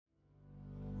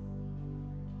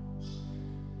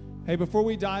Hey, before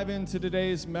we dive into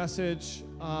today's message,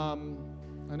 I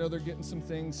know they're getting some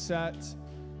things set.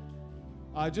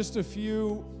 Just a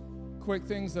few quick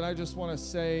things that I just want to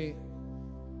say.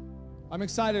 I'm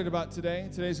excited about today.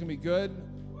 Today's going to be good.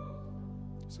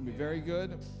 It's going to be very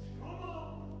good.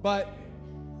 But,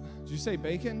 did you say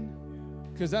bacon?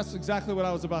 Because that's exactly what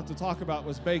I was about to talk about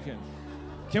was bacon.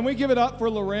 Can we give it up for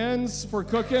Lorenz for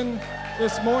cooking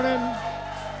this morning?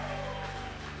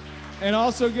 And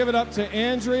also give it up to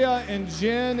Andrea and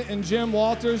Jen and Jim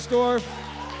Waltersdorf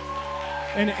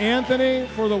and Anthony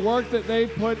for the work that they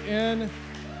put in.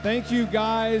 Thank you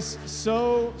guys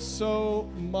so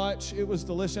much. It was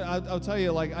delicious. I'll tell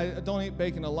you, like, I don't eat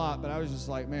bacon a lot, but I was just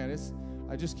like, man,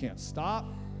 I just can't stop.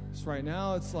 Just right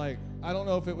now, it's like, I don't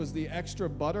know if it was the extra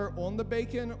butter on the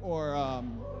bacon or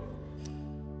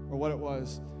what it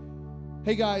was.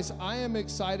 Hey guys, I am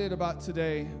excited about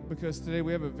today because today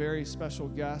we have a very special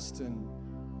guest, and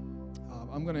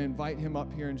I'm going to invite him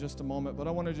up here in just a moment, but I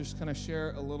want to just kind of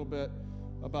share a little bit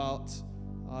about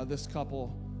this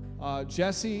couple.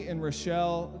 Jesse and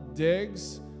Rochelle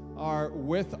Diggs are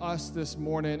with us this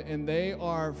morning, and they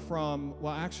are from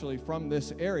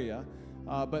this area,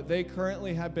 but they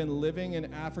currently have been living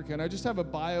in Africa, and I just have a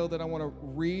bio that I want to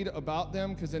read about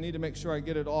them because I need to make sure I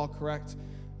get it all correct.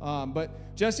 But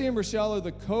Jesse and Rochelle are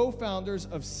the co-founders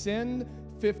of Send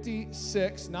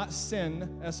 56, not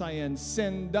Sin, S-I-N,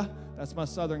 Send, that's my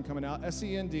Southern coming out,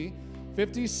 S-E-N-D,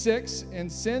 56,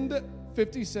 and Send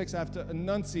 56, I have to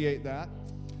enunciate that.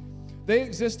 They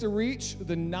exist to reach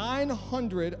the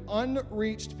 900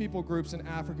 unreached people groups in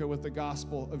Africa with the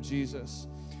gospel of Jesus.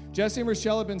 Jesse and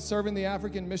Rochelle have been serving the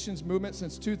African missions movement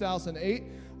since 2008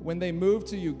 when they moved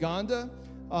to Uganda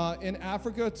in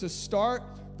Africa to start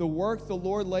the work the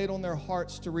Lord laid on their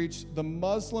hearts to reach the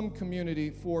Muslim community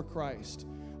for Christ.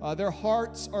 Their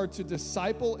hearts are to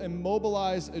disciple and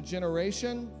mobilize a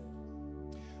generation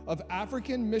of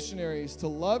African missionaries to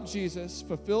love Jesus,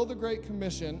 fulfill the Great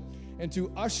Commission, and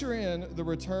to usher in the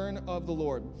return of the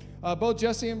Lord. Both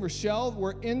Jesse and Rochelle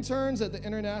were interns at the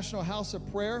International House of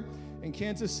Prayer in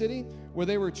Kansas City, where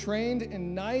they were trained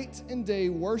in night and day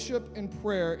worship and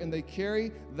prayer, and they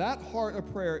carry that heart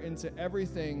of prayer into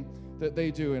everything that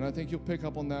they do, and I think you'll pick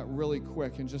up on that really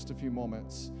quick in just a few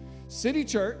moments. City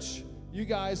Church, you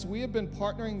guys, we have been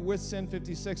partnering with Send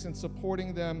 56 and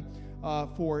supporting them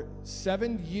for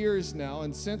 7 years now,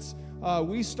 and since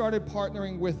we started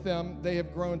partnering with them, they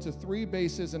have grown to 3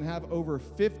 bases and have over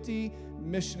 50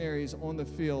 missionaries on the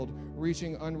field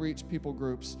reaching unreached people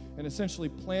groups and essentially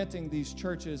planting these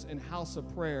churches and house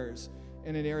of prayers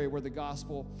in an area where the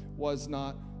gospel was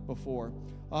not before.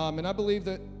 And I believe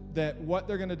that what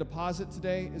they're going to deposit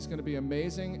today is going to be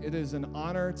amazing. It is an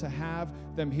honor to have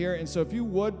them here. And so if you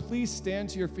would, please stand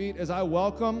to your feet as I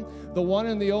welcome the one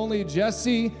and the only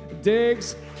Jesse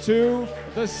Diggs to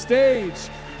the stage.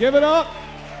 Give it up.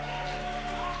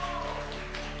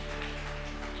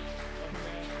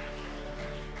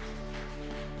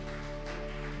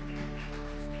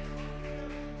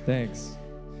 Thanks.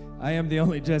 I am the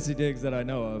only Jesse Diggs that I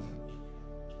know of.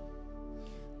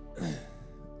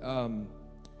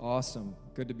 Awesome.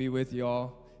 Good to be with you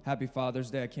all. Happy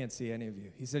Father's Day. I can't see any of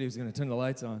you. He said he was going to turn the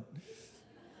lights on.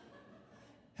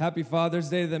 Happy Father's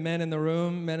Day to the men in the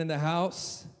room, men in the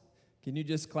house. Can you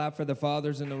just clap for the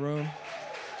fathers in the room?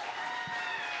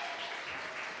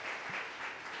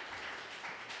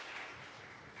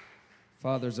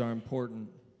 Fathers are important,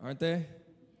 aren't they?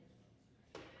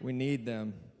 We need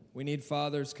them. We need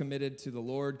fathers committed to the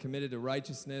Lord, committed to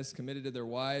righteousness, committed to their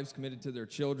wives, committed to their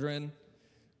children.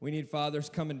 We need fathers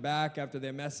coming back after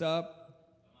they mess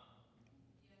up.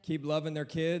 Keep loving their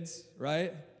kids,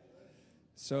 right?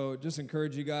 So just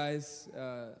encourage you guys,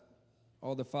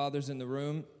 all the fathers in the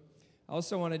room. I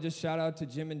also want to just shout out to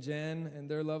Jim and Jen and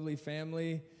their lovely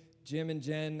family. Jim and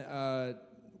Jen,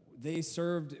 they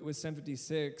served with Send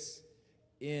 56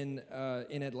 in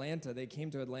Atlanta. They came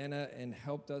to Atlanta and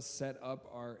helped us set up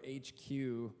our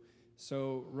HQ.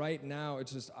 So right now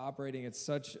it's just operating at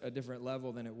such a different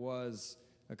level than it was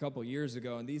a couple years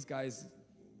ago, and these guys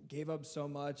gave up so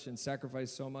much and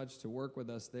sacrificed so much to work with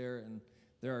us there, and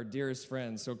they're our dearest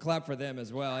friends, so clap for them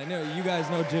as well. I know you guys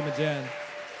know Jim and Jen.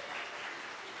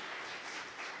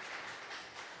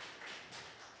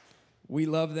 We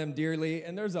love them dearly,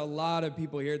 and there's a lot of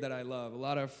people here that I love, a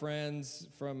lot of friends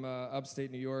from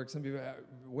upstate New York. Some people,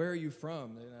 where are you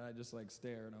from? And I just like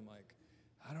stare, and I'm like,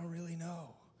 I don't really know.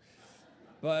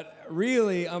 But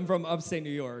really, I'm from upstate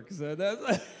New York, so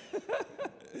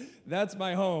that's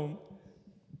my home.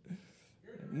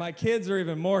 My kids are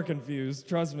even more confused,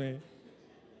 trust me.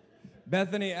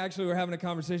 Bethany, actually, we're having a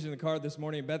conversation in the car this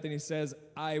morning. Bethany says,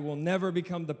 I will never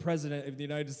become the president of the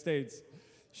United States.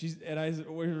 And I said,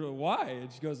 why? And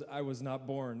she goes, I was not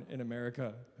born in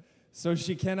America, so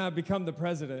she cannot become the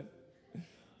president.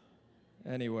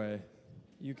 Anyway,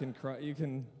 you can cry.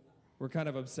 We're kind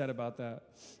of upset about that.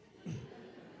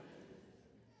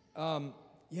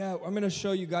 Yeah, I'm going to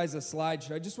show you guys a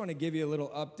slideshow. I just want to give you a little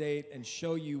update and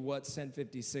show you what Sent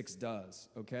 56 does,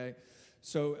 okay?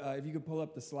 So if you could pull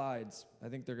up the slides, I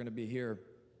think they're going to be here.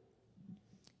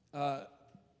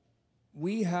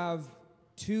 We have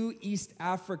 2 East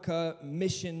Africa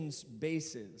missions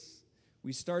bases.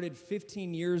 We started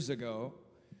 15 years ago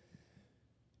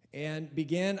and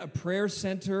began a prayer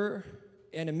center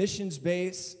and a missions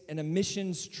base and a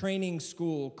missions training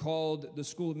school called the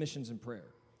School of Missions and Prayer.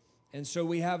 And so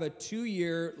we have a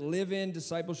 2-year live-in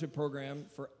discipleship program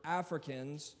for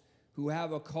Africans who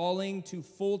have a calling to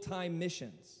full-time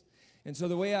missions. And so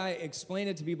the way I explain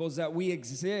it to people is that we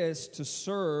exist to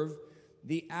serve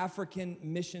the African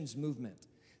missions movement.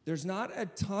 There's not a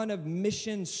ton of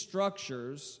mission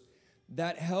structures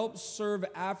that help serve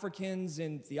Africans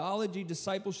in theology,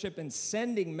 discipleship, and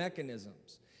sending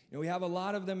mechanisms. You know, we have a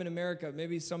lot of them in America.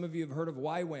 Maybe some of you have heard of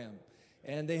YWAM.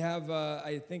 And they have,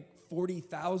 I think,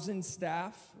 40,000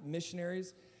 staff,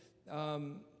 missionaries.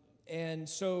 And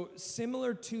so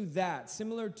similar to that,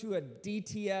 similar to a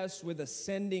DTS with a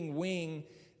sending wing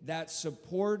that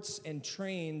supports and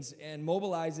trains and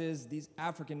mobilizes these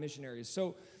African missionaries.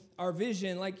 So our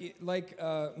vision, like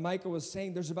Micah was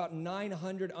saying, there's about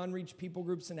 900 unreached people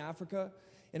groups in Africa.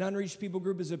 An unreached people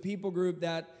group is a people group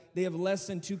that they have less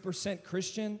than 2%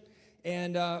 Christian.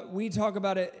 And we talk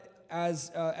about it as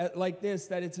like this,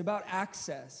 that it's about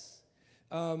access.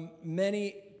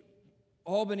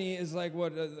 Albany is like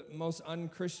the most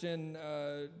unchristian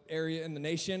area in the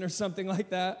nation or something like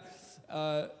that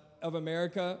of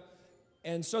America.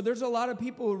 And so there's a lot of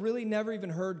people who really never even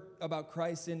heard about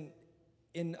Christ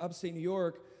in upstate New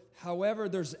York. However,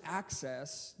 there's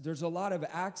access. There's a lot of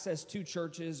access to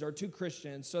churches or to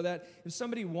Christians so that if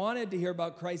somebody wanted to hear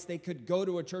about Christ, they could go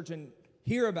to a church and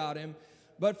hear about him.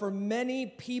 But for many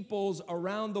peoples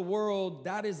around the world,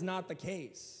 that is not the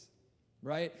case,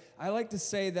 right? I like to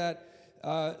say that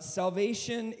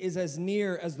salvation is as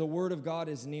near as the word of God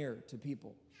is near to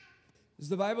people. As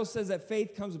the Bible says that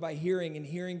faith comes by hearing, and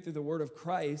hearing through the word of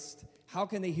Christ. How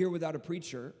can they hear without a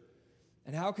preacher?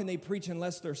 And how can they preach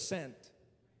unless they're sent?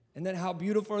 And then how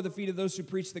beautiful are the feet of those who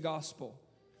preach the gospel.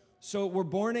 So we're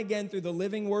born again through the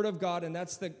living word of God, and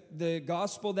that's the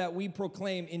gospel that we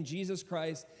proclaim in Jesus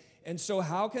Christ. And so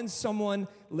how can someone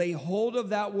lay hold of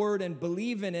that word and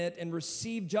believe in it and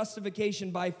receive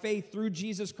justification by faith through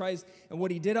Jesus Christ and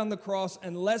what he did on the cross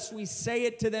unless we say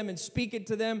it to them and speak it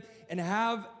to them and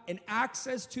have an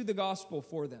access to the gospel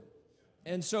for them?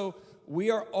 And so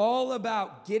we are all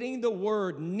about getting the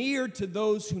word near to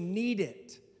those who need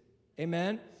it.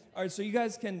 Amen? All right, so you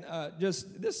guys can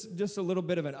just a little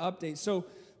bit of an update. So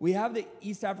we have the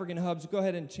East African hubs. Go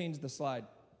ahead and change the slide.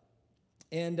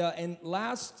 And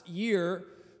last year,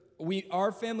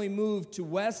 our family moved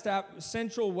to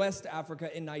Central West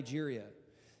Africa in Nigeria,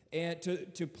 and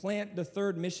to plant the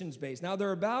 3rd missions base. Now there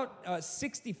are about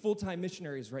 60 full-time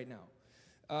missionaries right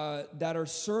now that are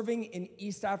serving in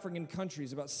East African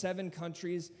countries, about 7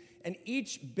 countries, and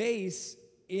each base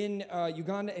in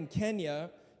Uganda and Kenya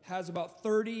has about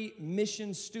 30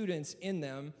 mission students in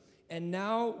them. And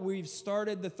now we've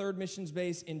started the 3rd missions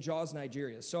base in Jos,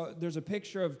 Nigeria. So there's a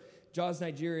picture of Jos,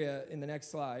 Nigeria in the next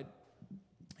slide.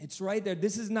 It's right there.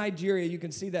 This is Nigeria. You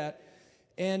can see that.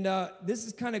 And this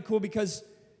is kind of cool because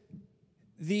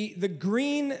the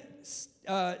green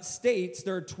states,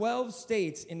 there are 12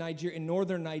 states in Nigeria, in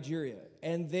northern Nigeria,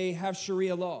 and they have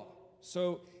Sharia law.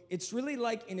 So it's really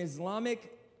like an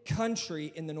Islamic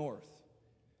country in the north.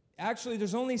 Actually,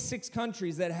 there's only 6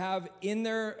 countries that have in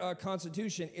their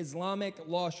constitution Islamic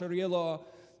law, Sharia law,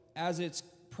 as it's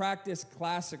practiced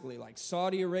classically, like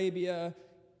Saudi Arabia,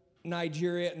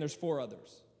 Nigeria, and there's 4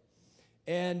 others.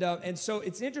 And so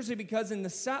it's interesting because in the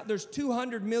south, there's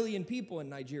 200 million people in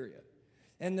Nigeria.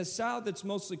 And the south, it's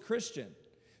mostly Christian.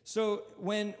 So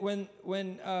when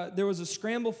there was a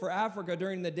scramble for Africa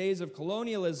during the days of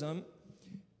colonialism,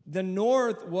 the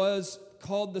north was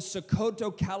called the Sokoto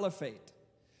Caliphate.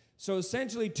 So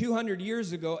essentially 200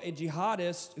 years ago, a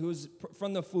jihadist who was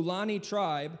from the Fulani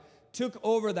tribe took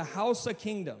over the Hausa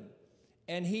kingdom,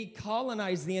 and he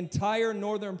colonized the entire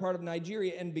northern part of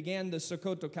Nigeria and began the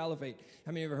Sokoto Caliphate.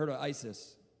 How many of you ever heard of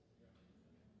ISIS?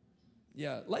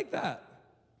 Yeah, like that.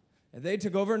 And they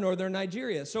took over northern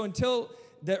Nigeria. So until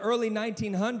the early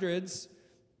 1900s,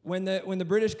 when the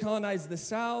British colonized the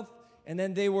south, and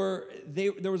then there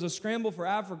was a scramble for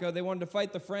Africa. They wanted to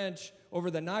fight the French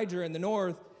over the Niger in the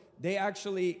north. They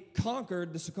actually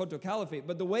conquered the Sokoto Caliphate.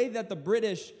 But the way that the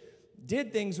British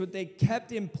did things was they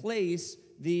kept in place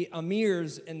the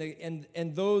emirs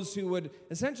and those who would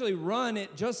essentially run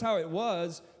it just how it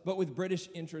was, but with British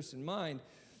interests in mind.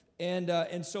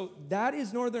 And so that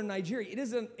is northern Nigeria. It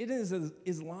is an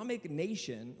Islamic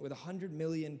nation with 100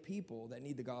 million people that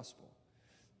need the gospel,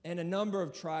 and a number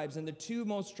of tribes. And the two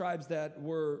most tribes that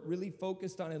we're really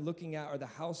focused on and looking at are the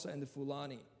Hausa and the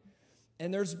Fulani.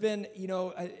 And there's been,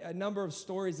 a number of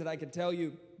stories that I could tell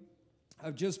you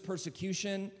of just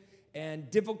persecution and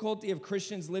difficulty of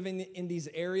Christians living in these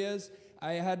areas.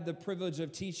 I had the privilege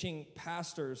of teaching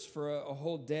pastors for a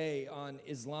whole day on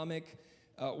Islamic,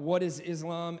 what is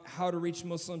Islam, how to reach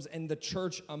Muslims, and the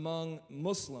church among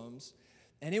Muslims.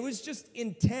 And it was just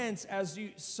intense as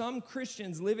some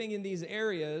Christians living in these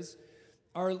areas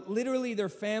are literally, their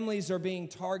families are being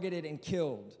targeted and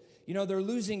killed. They're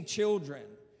losing children.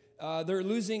 They're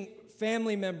losing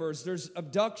family members. There's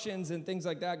abductions and things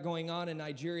like that going on in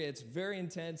Nigeria. It's very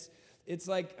intense. It's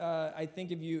like, I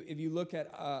think if you look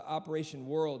at Operation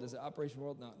World, is it Operation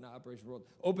World? No, not Operation World.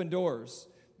 Open Doors.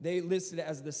 They listed it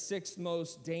as the 6th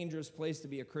most dangerous place to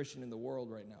be a Christian in the world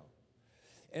right now.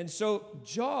 And so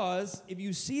Jaws, if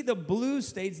you see the blue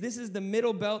states, this is the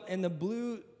middle belt, and the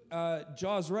blue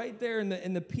Jaws right there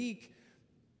in the peak,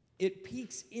 it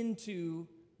peaks into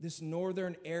this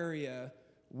northern area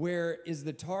where is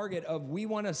the target of, we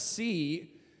want to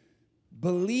see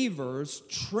believers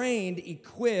trained,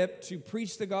 equipped to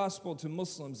preach the gospel to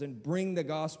Muslims and bring the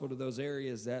gospel to those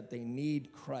areas that they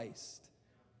need Christ.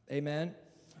 Amen?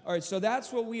 All right, so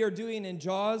that's what we are doing in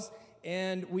Jaws,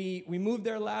 and we moved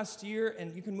there last year,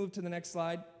 and you can move to the next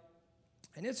slide.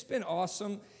 And it's been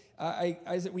awesome.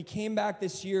 We came back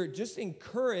this year just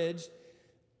encouraged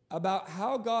about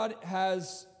how God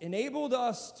has enabled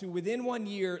us to, within 1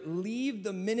 year, leave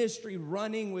the ministry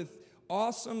running with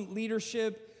awesome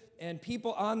leadership and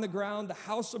people on the ground, the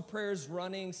house of prayers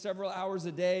running several hours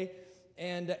a day,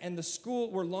 and the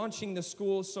school, we're launching the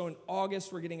school, so in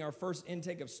August we're getting our first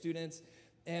intake of students,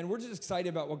 and we're just excited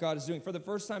about what God is doing. For the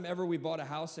first time ever, we bought a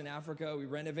house in Africa. We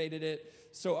renovated it,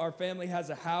 so our family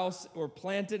has a house or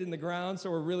planted in the ground,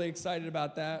 so we're really excited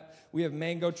about that. We have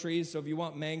mango trees, so if you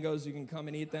want mangoes, you can come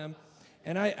and eat them.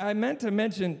 And I meant to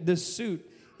mention this suit.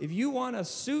 If you want a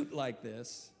suit like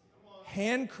this,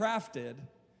 handcrafted,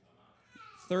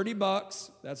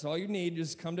 $30, that's all you need.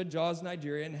 Just come to Jaws,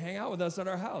 Nigeria, and hang out with us at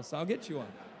our house. I'll get you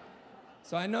one.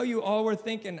 So I know you all were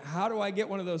thinking, how do I get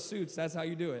one of those suits? That's how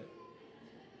you do it.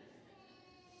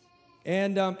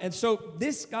 And so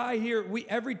this guy here,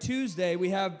 every Tuesday we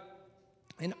have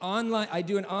I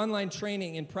do an online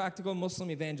training in practical Muslim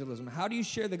evangelism. How do you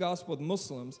share the gospel with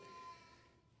Muslims?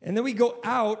 And then we go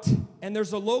out, and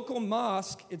there's a local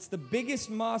mosque. It's the biggest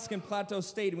mosque in Plateau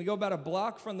State, and we go about a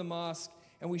block from the mosque,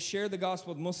 and we share the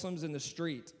gospel with Muslims in the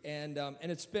street. And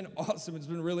it's been awesome. It's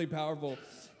been really powerful.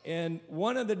 And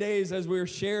one of the days as we were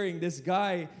sharing, this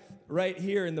guy right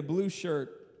here in the blue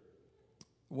shirt,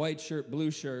 white shirt, blue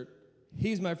shirt,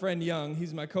 he's my friend Young.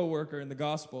 He's my coworker in the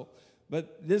gospel.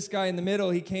 But this guy in the middle,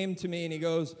 he came to me and he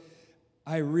goes,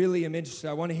 I really am interested.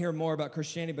 I want to hear more about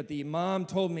Christianity, but the imam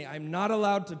told me I'm not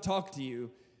allowed to talk to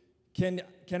you. Can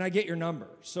I get your number?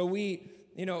 So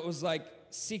it was like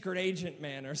secret agent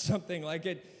man or something like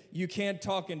it. You can't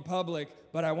talk in public,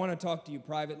 but I want to talk to you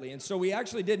privately. And so we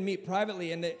actually did meet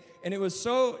privately, and it was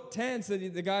so tense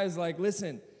that the guy's like,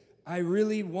 listen, I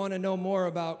really want to know more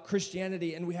about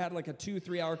Christianity. And we had like a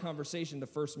 2-3 hour conversation the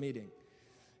first meeting.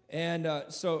 And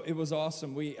so it was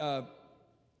awesome.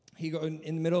 He go in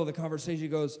the middle of the conversation, he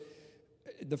goes,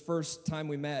 the first time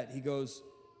we met, he goes,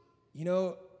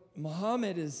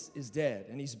 Muhammad is dead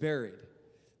and he's buried,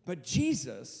 but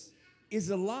Jesus is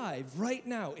alive right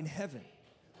now in heaven.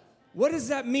 What does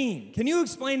that mean? Can you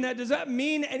explain that? Does that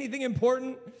mean anything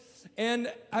important?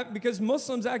 And because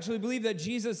Muslims actually believe that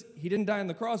Jesus, he didn't die on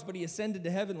the cross, but he ascended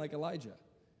to heaven like Elijah.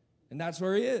 And that's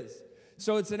where he is.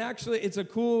 So it's a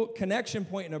cool connection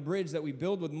point and a bridge that we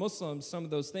build with Muslims, some of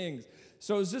those things.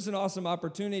 So it's just an awesome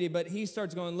opportunity. But he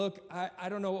starts going, look, I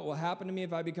don't know what will happen to me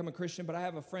if I become a Christian, but I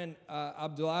have a friend,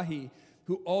 Abdullahi,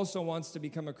 who also wants to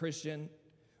become a Christian.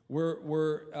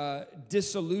 We're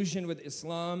disillusioned with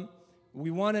Islam. We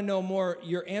want to know more.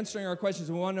 You're answering our questions.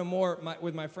 We want to know more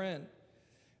with my friend.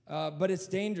 But it's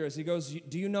dangerous. He goes,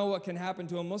 do you know what can happen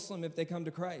to a Muslim if they come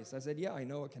to Christ? I said, yeah, I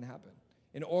know what can happen.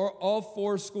 In all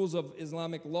 4 schools of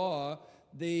Islamic law,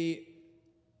 the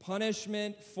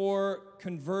punishment for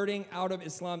converting out of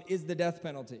Islam is the death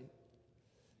penalty.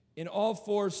 In all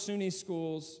 4 Sunni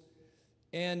schools,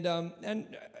 and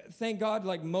thank God,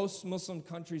 like most Muslim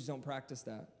countries don't practice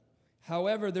that.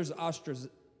 However, there's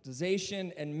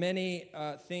ostracization and many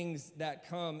things that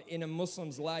come in a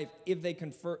Muslim's life if they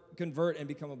convert and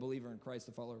become a believer in Christ,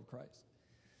 a follower of Christ.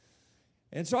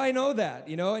 And so I know that,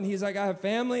 and he's like, I have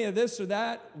family or this or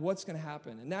that. What's going to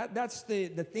happen? And that's the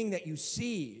thing that you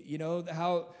see,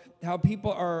 how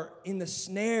people are in this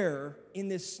snare,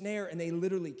 and they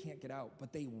literally can't get out,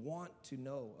 but they want to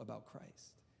know about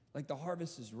Christ. Like the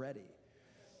harvest is ready.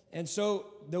 And so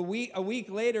a week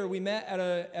later, we met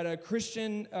at a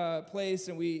Christian place,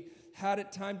 and we had a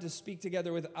time to speak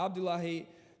together with Abdullahi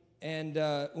and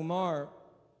Umar.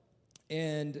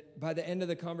 And by the end of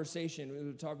the conversation, we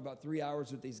would talk about 3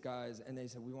 hours with these guys, and they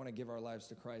said, we want to give our lives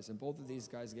to Christ. And both of these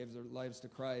guys gave their lives to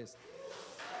Christ.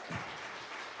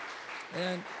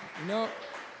 And,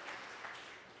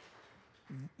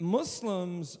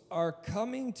 Muslims are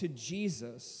coming to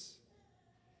Jesus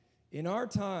in our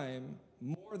time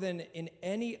more than in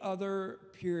any other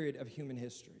period of human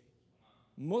history.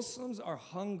 Muslims are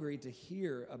hungry to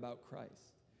hear about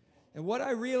Christ. And what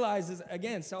I realize is,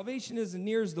 again, salvation is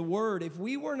near as the word. If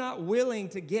we were not willing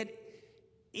to get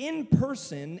in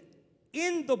person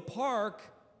in the park,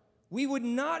 we would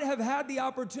not have had the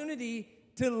opportunity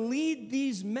to lead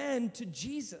these men to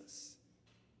Jesus.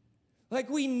 Like,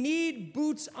 we need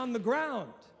boots on the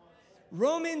ground.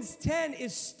 Romans 10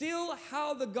 is still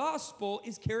how the gospel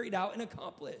is carried out and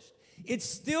accomplished. It's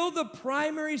still the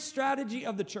primary strategy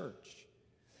of the church.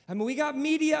 I mean, we got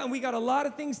media and we got a lot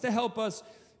of things to help us.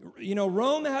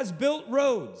 Rome has built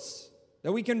roads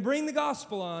that we can bring the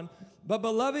gospel on, but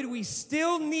beloved, we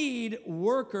still need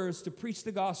workers to preach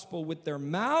the gospel with their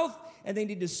mouth, and they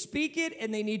need to speak it,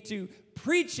 and they need to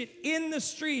preach it in the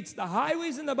streets, the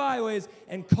highways and the byways,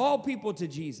 and call people to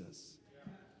Jesus.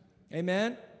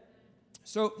 Amen?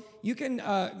 So you can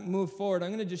move forward. I'm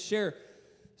going to just share.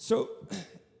 So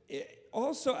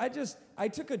also, I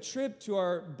took a trip to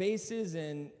our bases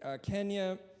in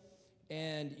Kenya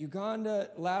and Uganda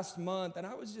last month, and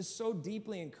I was just so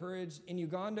deeply encouraged. In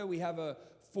Uganda, we have a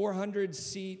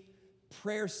 400-seat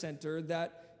prayer center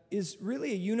that is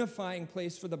really a unifying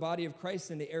place for the body of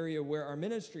Christ in the area where our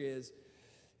ministry is.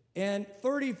 And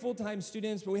 30 full-time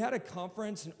students, but we had a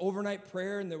conference, an overnight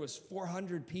prayer, and there was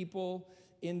 400 people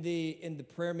in the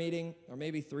prayer meeting, or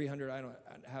maybe 300, I don't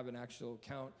have an actual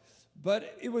count.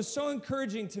 But it was so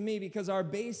encouraging to me because our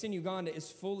base in Uganda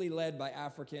is fully led by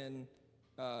African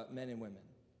men and women.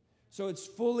 So it's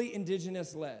fully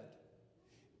indigenous led.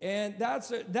 And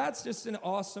that's just an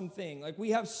awesome thing. Like, we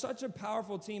have such a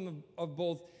powerful team of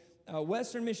both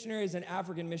Western missionaries and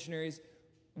African missionaries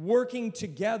working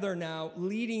together now,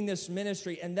 leading this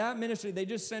ministry. And that ministry, they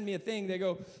just send me a thing. They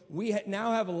go, we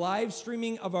now have live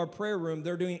streaming of our prayer room.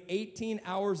 They're doing 18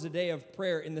 hours a day of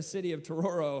prayer in the city of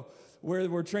Tororo, where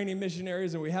we're training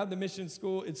missionaries, and we have the mission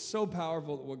school. It's so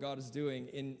powerful what God is doing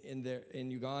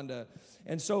in Uganda.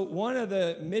 And so one of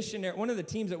the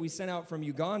teams that we sent out from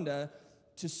Uganda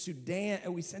to Sudan,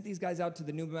 and we sent these guys out to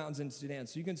the Nuba Mountains in Sudan.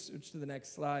 So you can switch to the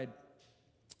next slide.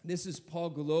 This is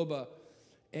Paul Guloba.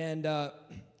 And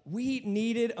we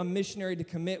needed a missionary to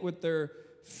commit with their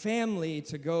family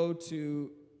to go to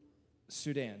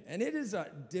Sudan. And it is a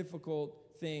difficult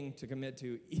thing to commit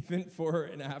to, even for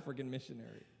an African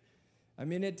missionary. I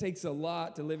mean, it takes a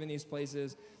lot to live in these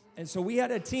places. And so we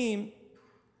had a team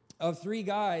of 3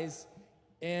 guys,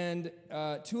 and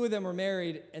 2 of them were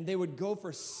married, and they would go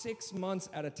for 6 months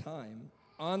at a time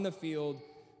on the field,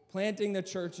 planting the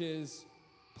churches,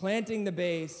 planting the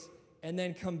base, and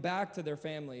then come back to their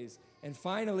families. And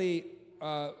finally,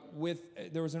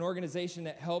 there was an organization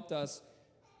that helped us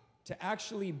to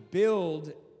actually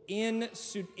build in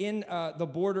the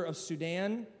border of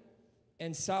Sudan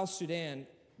and South Sudan,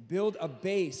 build a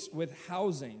base with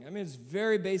housing. I mean, it's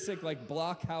very basic, like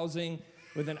block housing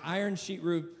with an iron sheet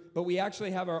roof, but we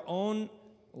actually have our own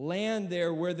land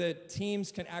there where the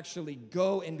teams can actually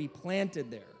go and be planted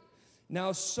there.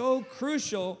 Now, so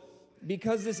crucial,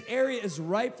 because this area is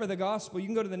ripe for the gospel. You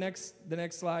can go to the next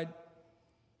slide.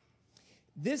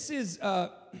 This is,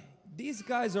 these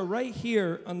guys are right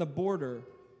here on the border.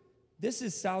 This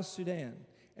is South Sudan,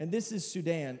 and this is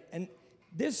Sudan. And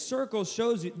this circle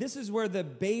shows you, this is where the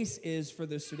base is for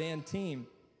the Sudan team.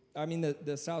 I mean,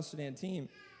 the South Sudan team.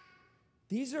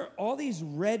 All these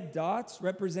red dots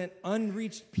represent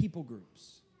unreached people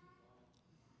groups.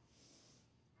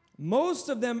 Most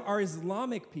of them are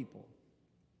Islamic people.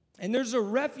 And there's a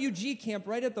refugee camp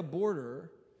right at the border,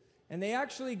 and they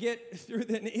actually get, through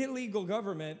an illegal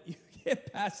government, you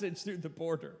get passage through the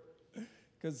border,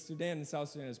 because Sudan and South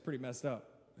Sudan is pretty messed up.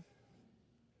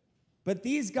 But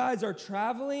these guys are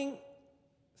traveling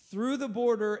through the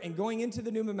border and going into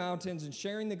the Nuba Mountains and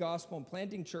sharing the gospel and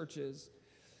planting churches.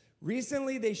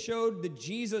 Recently, they showed the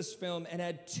Jesus film and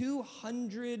had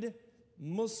 200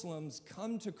 Muslims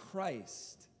come to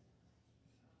Christ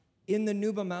in the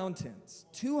Nuba Mountains.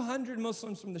 200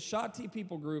 Muslims from the Shati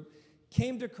people group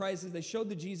came to Christ as they showed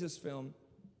the Jesus film.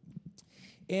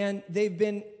 And they've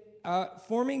been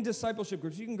forming discipleship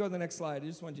groups. You can go to the next slide. I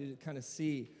just want you to kind of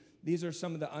see. These are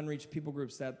some of the unreached people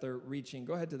groups that they're reaching.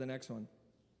 Go ahead to the next one.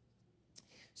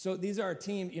 So these are our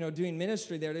team, doing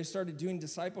ministry there. They started doing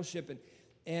discipleship.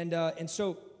 And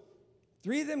so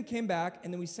 3 of them came back,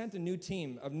 and then we sent a new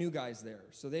team of new guys there.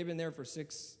 So they've been there for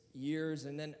 6 years,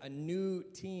 and then a new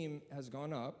team has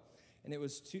gone up, and it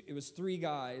was 3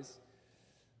 guys,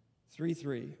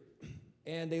 3.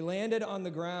 And they landed on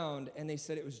the ground, and they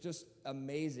said it was just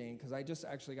amazing, because I just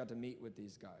actually got to meet with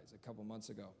these guys a couple months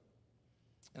ago.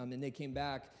 And they came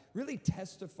back really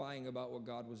testifying about what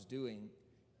God was doing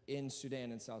in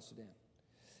Sudan and South Sudan.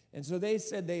 And so they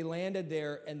said they landed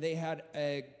there, and they had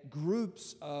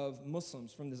groups of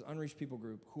Muslims from this unreached people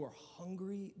group who are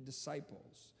hungry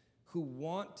disciples who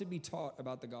want to be taught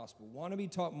about the gospel, want to be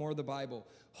taught more of the Bible,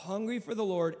 hungry for the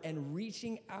Lord, and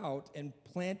reaching out and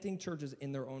planting churches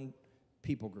in their own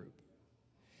people group.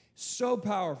 So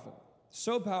powerful,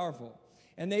 so powerful.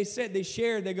 And they said,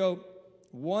 they go,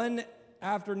 one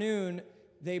afternoon,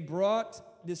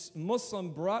 this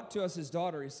Muslim brought to us his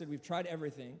daughter. He said, we've tried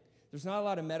everything. There's not a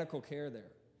lot of medical care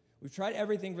there. We've tried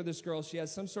everything for this girl. She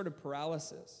has some sort of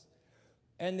paralysis.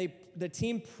 And the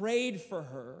team prayed for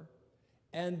her,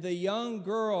 and the young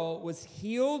girl was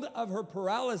healed of her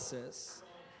paralysis.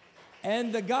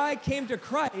 And the guy came to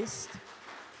Christ.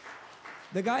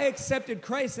 The guy accepted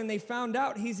Christ, and they found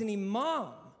out he's an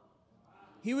imam.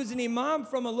 He was an imam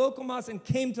from a local mosque and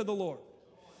came to the Lord.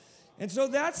 And so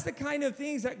that's the kind of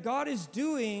things that God is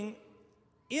doing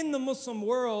in the Muslim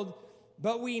world,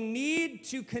 but we need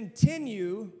to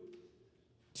continue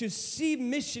to see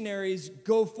missionaries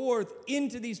go forth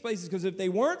into these places, because if they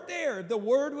weren't there, if the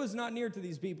word was not near to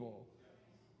these people,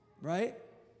 right?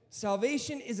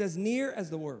 Salvation is as near as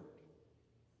the word.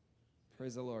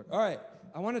 Praise the Lord. All right,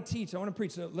 I want to teach, I want to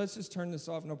preach, so let's just turn this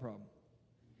off, no problem.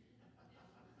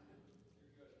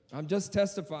 I'm just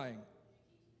testifying.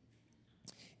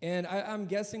 And I'm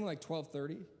guessing like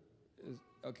 12:30.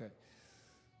 Okay.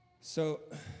 So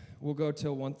we'll go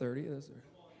till 1:30.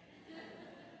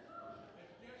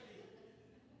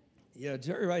 Yeah,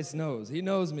 Jerry Rice knows. He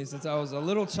knows me since I was a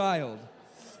little child.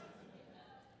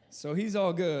 So he's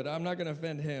all good. I'm not going to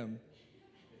offend him.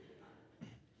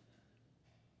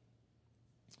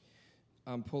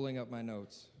 I'm pulling up my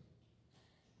notes.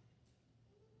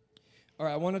 All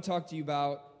right, I want to talk to you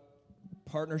about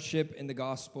partnership in the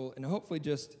gospel, and hopefully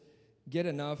just get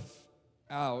enough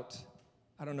out.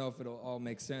 I don't know if it'll all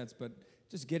make sense, but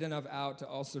just get enough out to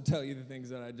also tell you the things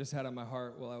that I just had on my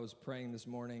heart while I was praying this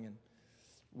morning and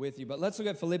with you. But let's look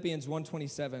at Philippians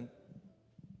 1:27.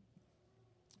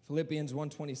 Philippians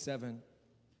 1:27.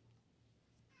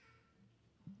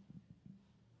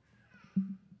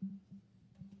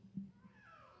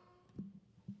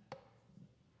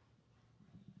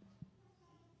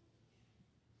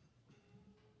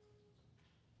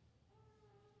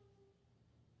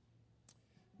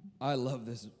 I love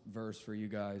this verse for you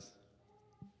guys.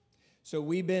 So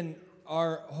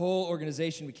our whole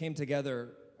organization, we came together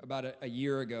about a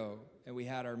year ago, and we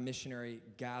had our missionary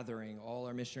gathering, all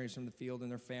our missionaries from the field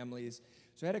and their families.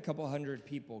 So I had a couple hundred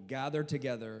people gather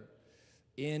together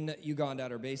in Uganda,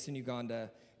 at our base in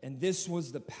Uganda, and this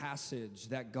was the passage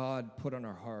that God put on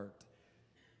our heart.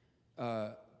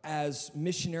 As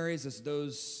missionaries, as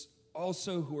those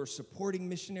also who are supporting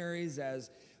missionaries,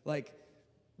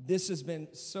 this has been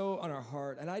so on our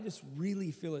heart, and I just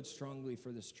really feel it strongly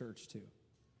for this church too.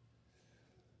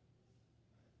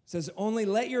 It says, only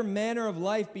let your manner of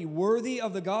life be worthy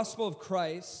of the gospel of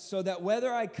Christ, so that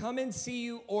whether I come and see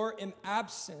you or am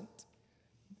absent,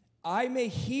 I may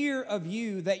hear of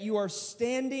you that you are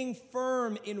standing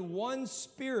firm in one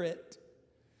spirit,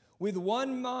 with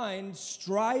one mind,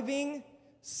 striving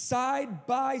side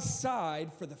by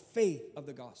side for the faith of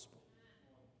the gospel.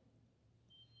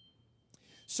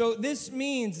 So this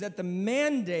means that the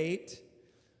mandate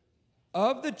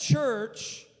of the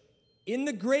church in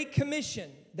the Great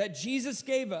Commission that Jesus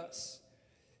gave us,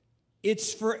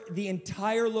 it's for the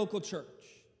entire local church.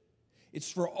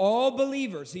 It's for all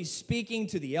believers. He's speaking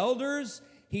to the elders.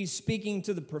 He's speaking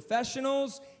to the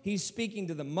professionals. He's speaking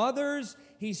to the mothers.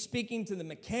 He's speaking to the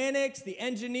mechanics, the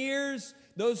engineers,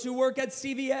 those who work at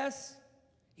CVS.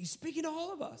 He's speaking to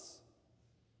all of us.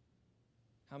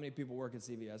 How many people work at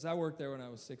CVS? I worked there when I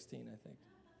was 16, I think.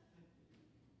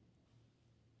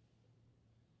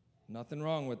 Nothing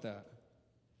wrong with that.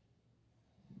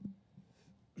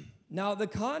 Now, the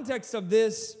context of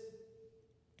this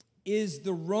is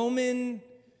the Roman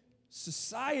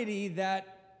society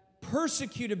that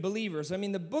persecuted believers. I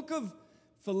mean, the book of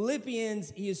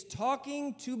Philippians, he is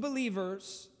talking to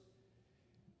believers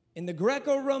in the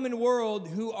Greco-Roman world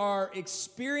who are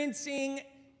experiencing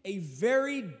a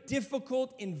very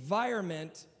difficult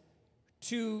environment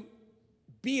to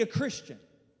be a Christian.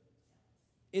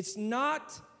 It's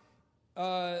not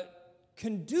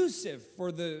conducive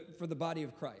for the body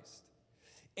of Christ.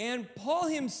 And Paul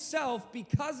himself,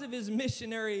 because of his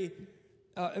mission,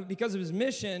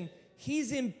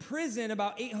 he's in prison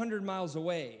about 800 miles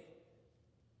away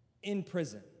in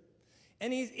prison.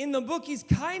 And he's in the book, he's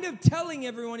kind of telling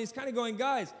everyone, he's kind of going,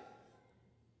 guys,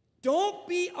 don't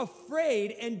be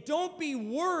afraid and don't be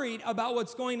worried about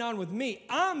what's going on with me.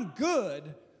 I'm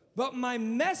good, but my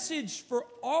message for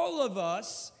all of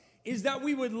us is that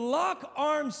we would lock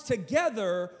arms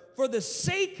together for the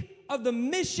sake of the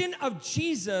mission of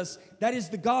Jesus, that is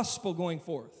the gospel going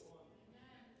forth.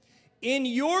 In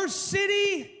your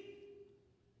city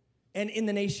and in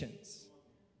the nations.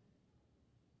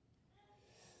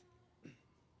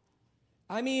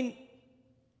 I mean,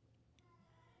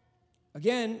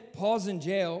 again, Paul's in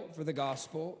jail for the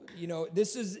gospel. You know,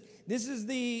 this is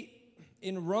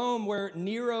in Rome where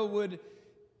Nero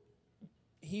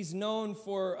he's known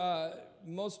for,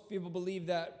 most people believe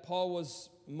that Paul was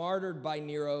martyred by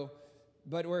Nero,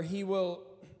 but where he will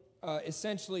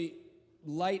essentially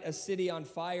light a city on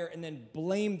fire and then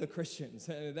blame the Christians.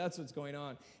 That's what's going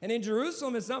on. And in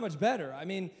Jerusalem, it's not much better. I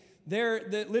mean, they're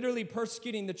literally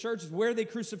persecuting the churches where they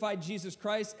crucified Jesus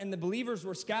Christ, and the believers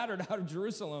were scattered out of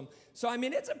Jerusalem. So, I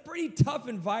mean, it's a pretty tough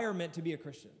environment to be a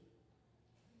Christian.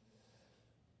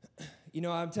 You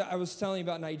know, I was telling you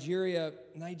about Nigeria.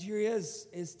 Nigeria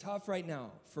is tough right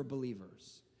now for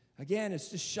believers. Again, it's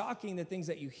just shocking the things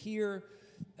that you hear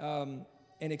and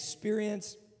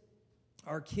experience.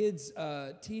 Our kids'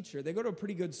 teacher, they go to a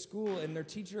pretty good school, and their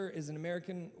teacher is an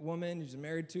American woman who's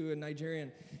married to a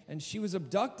Nigerian, and she was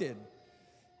abducted.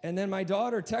 And then my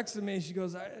daughter texted me, she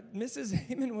goes, Mrs.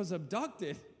 Heyman was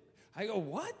abducted. I go,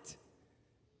 what?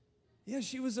 Yeah,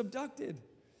 she was abducted.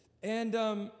 And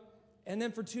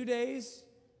then for 2 days,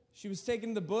 she was taken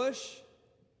to the bush.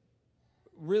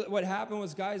 Really, what happened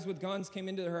was guys with guns came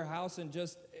into her house, and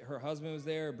just her husband was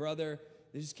there, her brother.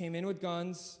 They just came in with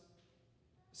guns,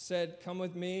 said, come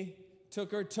with me,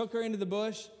 took her into the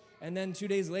bush, and then 2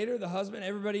 days later, the husband,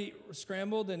 everybody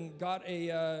scrambled and got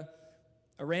a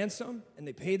ransom, and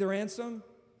they paid the ransom,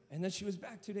 and then she was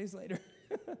back 2 days later.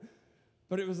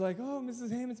 But it was like, oh, Mrs.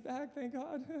 Heyman's back, thank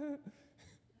God.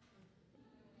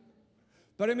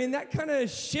 But I mean, that kind of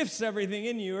shifts everything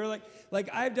in you. Or like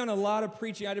I've done a lot of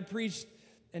preaching. I'd preached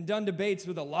and done debates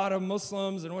with a lot of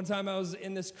Muslims, and one time I was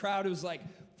in this crowd, it was like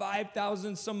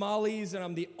 5,000 Somalis, and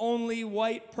I'm the only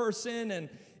white person, and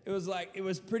it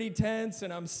was pretty tense,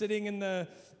 and I'm sitting in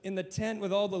the tent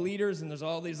with all the leaders, and there's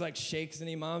all these like sheikhs and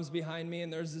imams behind me,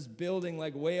 and there's this building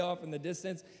like way off in the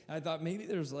distance, and I thought maybe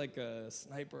there's like a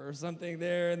sniper or something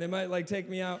there, and they might like take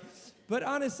me out. But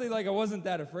honestly, like I wasn't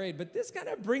that afraid. But this kind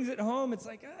of brings it home. It's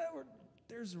like,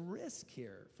 there's risk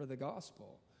here for the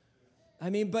gospel. I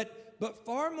mean, but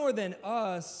far more than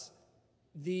us,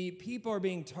 the people are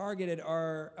being targeted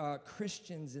are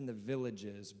Christians in the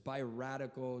villages by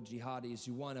radical jihadis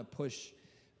who want to push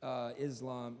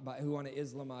Islam, who want to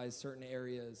Islamize certain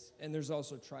areas. And there's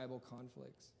also tribal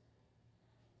conflicts.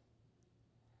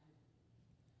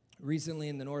 Recently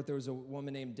in the north, there was a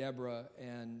woman named Deborah,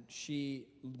 and she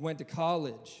went to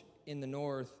college in the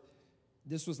north.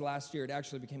 This was last year. It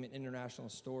actually became an international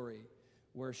story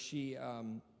where she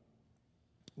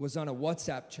was on a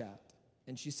WhatsApp chat.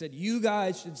 And she said, you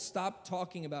guys should stop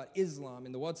talking about Islam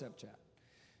in the WhatsApp chat.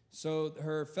 So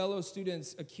her fellow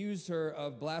students accused her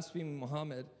of blaspheming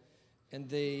Muhammad, and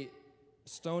they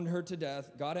stoned her to death,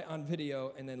 got it on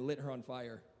video, and then lit her on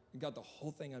fire. And got the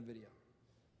whole thing on video.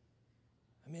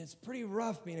 I mean, it's pretty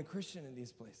rough being a Christian in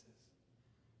these places.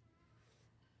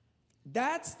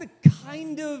 That's the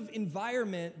kind of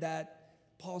environment that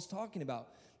Paul's talking about.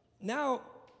 Now,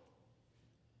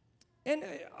 and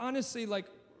honestly, like,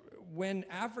 when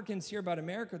Africans hear about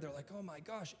America, they're like, oh my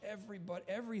gosh,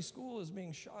 every school is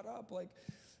being shot up.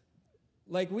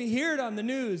 Like we hear it on the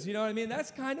news, you know what I mean?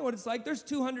 That's kind of what it's like. There's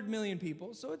 200 million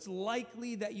people, so it's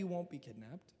likely that you won't be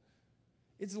kidnapped.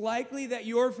 It's likely that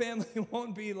your family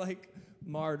won't be like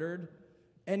martyred,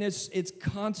 and it's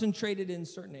concentrated in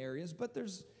certain areas, but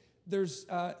it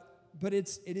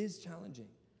is challenging.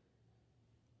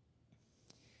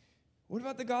 What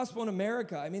about the gospel in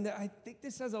America? I mean, I think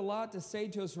this has a lot to say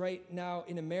to us right now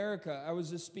in America. I was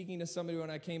just speaking to somebody when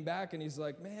I came back, and he's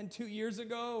like, man, 2 years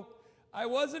ago, I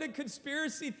wasn't a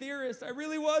conspiracy theorist. I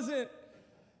really wasn't.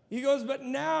 He goes, but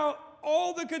now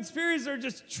all the conspiracies are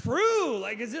just true.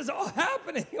 Like, is this all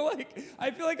happening? Like,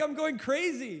 I feel like I'm going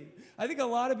crazy. I think a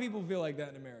lot of people feel like that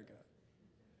in America.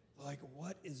 Like,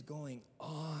 what is going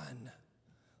on?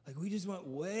 Like, we just went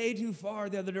way too far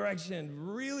the other direction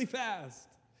really fast.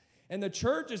 And the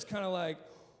church is kind of like,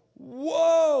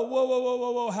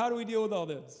 whoa, how do we deal with all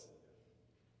this?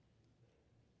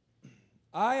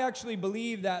 I actually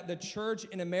believe that the church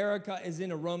in America is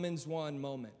in a Romans 1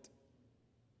 moment.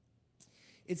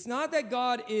 It's not that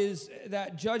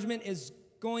that judgment is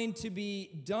going to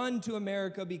be done to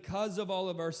America because of all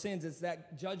of our sins. It's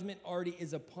that judgment already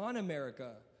is upon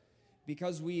America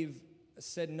because we've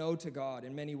said no to God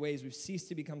in many ways. We've ceased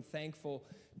to become thankful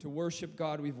to worship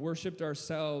God. We've worshiped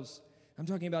ourselves. I'm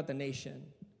talking about the nation.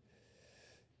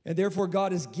 And therefore,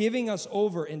 God is giving us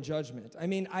over in judgment. I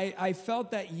mean, I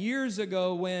felt that years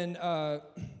ago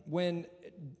when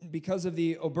because of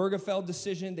the Obergefell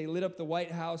decision, they lit up the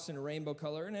White House in a rainbow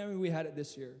color. And I mean, we had it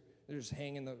this year. They're just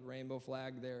hanging the rainbow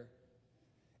flag there.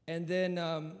 And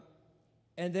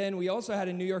then we also had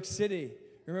in New York City,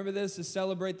 remember this, to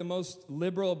celebrate the most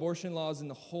liberal abortion laws in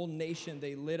the whole nation.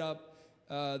 They lit up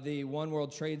the One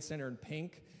World Trade Center in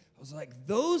pink. I was like,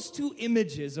 those two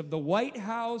images of the White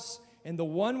House and the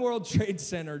One World Trade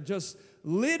Center just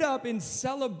lit up in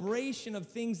celebration of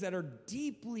things that are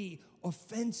deeply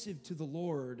offensive to the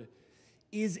Lord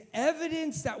is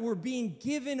evidence that we're being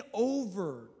given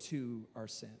over to our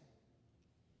sin.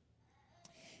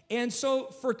 And so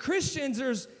for Christians,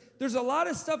 there's a lot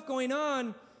of stuff going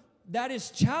on that is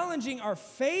challenging our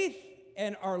faith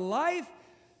and our life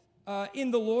in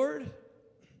the Lord.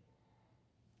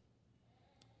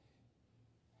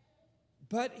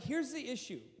 But here's the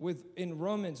issue in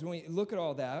Romans, when we look at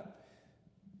all that.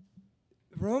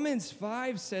 Romans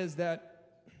 5 says that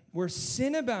where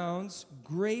sin abounds,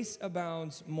 grace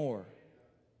abounds more.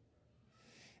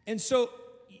 And so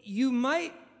you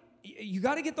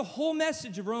got to get the whole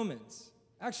message of Romans.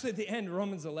 Actually, at the end,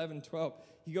 Romans 11:12,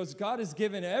 he goes, God has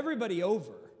given everybody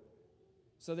over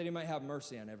so that he might have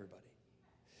mercy on everybody.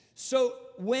 So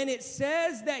when it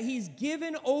says that he's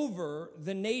given over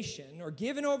the nation or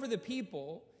given over the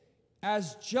people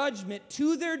as judgment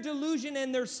to their delusion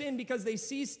and their sin because they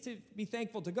cease to be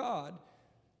thankful to God,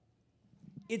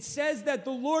 it says that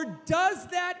the Lord does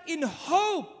that in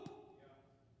hope.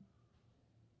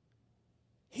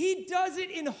 He does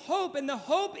it in hope, and the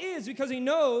hope is because he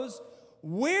knows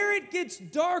where it gets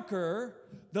darker,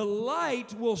 the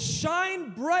light will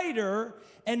shine brighter,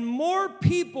 and more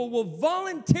people will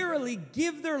voluntarily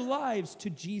give their lives to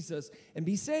Jesus and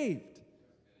be saved.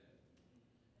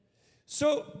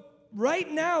 So right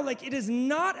now, like, it is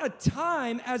not a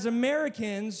time as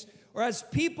Americans or as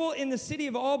people in the city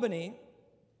of Albany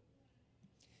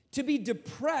to be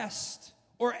depressed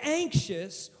or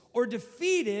anxious or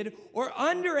defeated or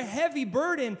under a heavy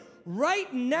burden.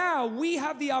 Right now, we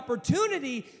have the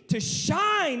opportunity to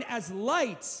shine as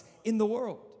lights in the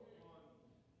world.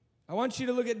 I want you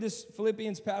to look at this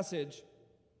Philippians passage.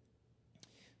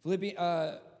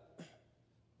 Let's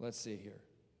see here.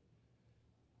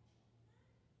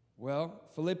 Well,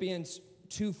 Philippians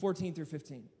 2:14 through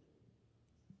 15.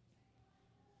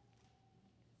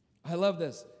 I love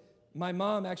this. My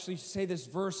mom actually used to say this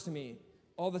verse to me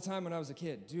all the time when I was a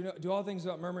kid. Do all things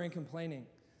without murmuring and complaining.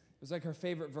 It was like her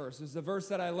favorite verse. It was the verse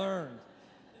that I learned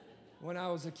when I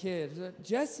was a kid.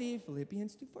 Jesse,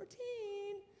 Philippians 2:14.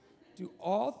 Do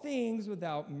all things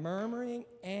without murmuring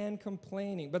and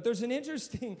complaining. But there's an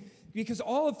interesting, because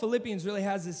all of Philippians really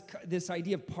has this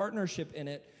idea of partnership in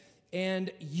it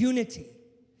and unity.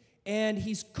 And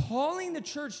he's calling the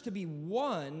church to be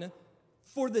one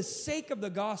for the sake of the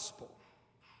gospel.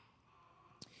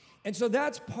 And so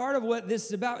that's part of what this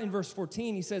is about in verse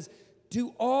 14. He says,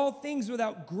 do all things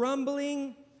without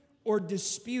grumbling or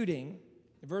disputing.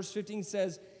 Verse 15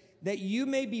 says, that you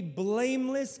may be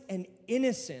blameless and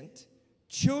innocent,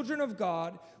 children of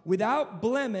God, without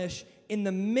blemish, in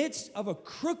the midst of a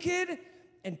crooked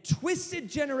and twisted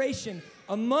generation,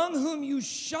 among whom you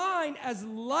shine as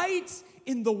lights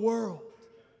in the world.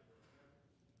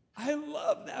 I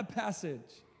love that passage.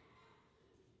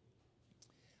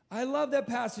 I love that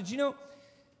passage. You know,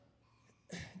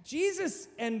 Jesus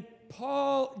and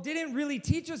Paul didn't really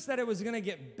teach us that it was going to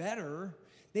get better.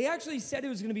 They actually said it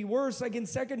was going to be worse. Like in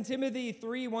 2 Timothy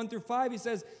 3:1 through 5, he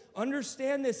says,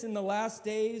 understand this, in the last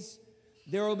days,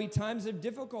 there will be times of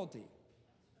difficulty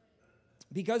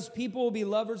because people will be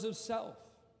lovers of self,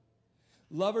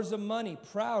 lovers of money,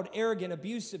 proud, arrogant,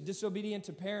 abusive, disobedient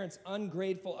to parents,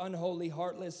 ungrateful, unholy,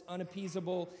 heartless,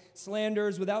 unappeasable,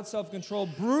 slanderers, without self-control,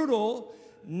 brutal,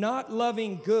 not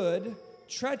loving good,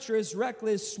 treacherous,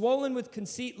 reckless, swollen with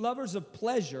conceit, lovers of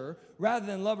pleasure rather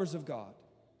than lovers of God.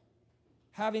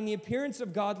 Having the appearance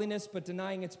of godliness but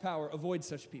denying its power. Avoid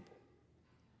such people.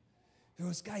 He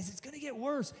goes, guys, it's going to get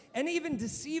worse. And even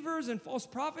deceivers and false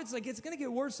prophets, like it's going to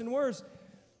get worse and worse.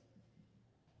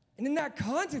 And in that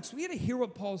context, we got to hear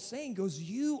what Paul's saying. He goes,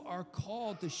 you are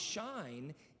called to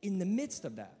shine in the midst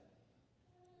of that.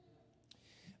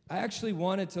 I actually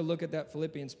wanted to look at that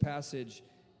Philippians passage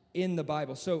in the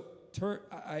Bible. So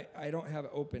I don't have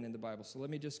it open in the Bible, so let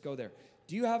me just go there.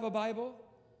 Do you have a Bible?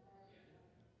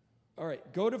 All right,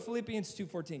 go to Philippians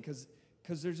 2:14,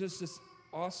 because there's just this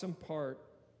awesome part.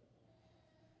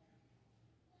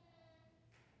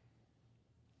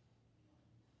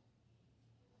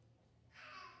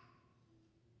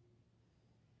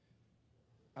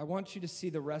 I want you to see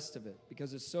the rest of it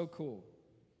because it's so cool.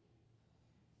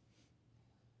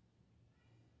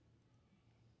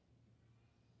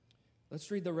 Let's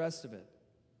read the rest of it.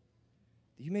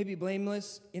 That you may be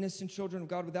blameless, innocent children of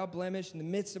God without blemish in the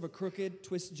midst of a crooked,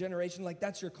 twisted generation. Like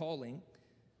that's your calling.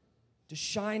 To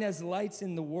shine as lights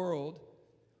in the world,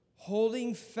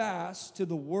 holding fast to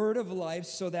the word of life,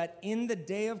 so that in the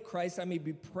day of Christ I may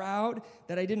be proud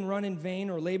that I didn't run in vain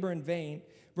or labor in vain.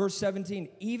 Verse 17,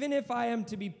 even if I am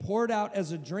to be poured out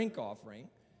as a drink offering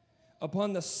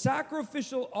upon the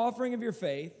sacrificial offering of your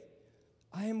faith,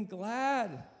 I am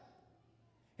glad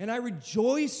and I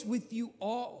rejoice with you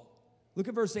all. Look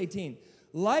at verse 18.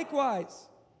 Likewise,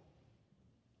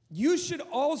 you should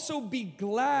also be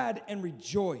glad and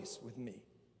rejoice with me.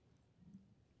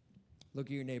 Look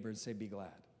at your neighbor and say, be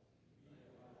glad.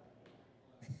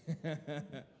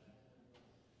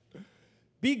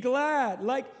 Be glad.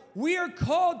 Like we are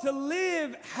called to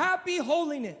live happy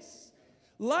holiness.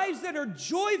 Lives that are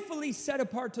joyfully set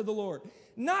apart to the Lord.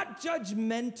 Not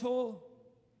judgmental,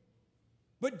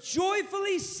 but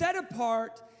joyfully set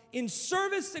apart in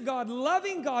service to God,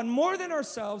 loving God more than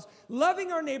ourselves,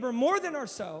 loving our neighbor more than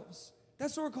ourselves.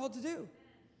 That's what we're called to do.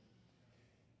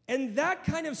 And that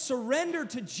kind of surrender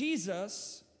to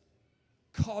Jesus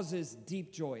causes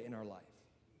deep joy in our life.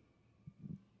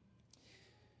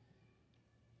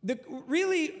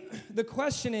 The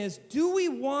question is, do we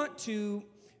want to,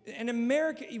 in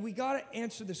America, we got to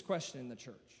answer this question in the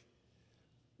church.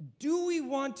 Do we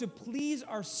want to please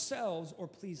ourselves or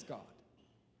please God?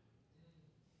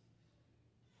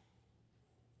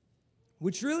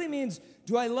 Which really means,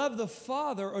 do I love the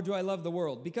Father or do I love the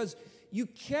world? Because you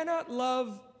cannot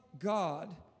love God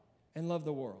and love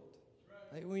the world.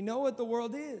 Like, we know what the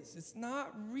world is. It's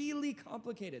not really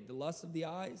complicated. The lust of the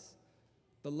eyes,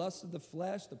 the lust of the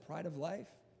flesh, the pride of life.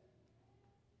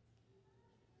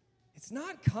 It's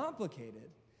not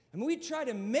complicated. I mean, we try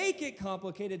to make it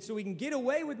complicated so we can get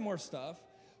away with more stuff,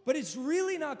 but it's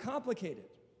really not complicated.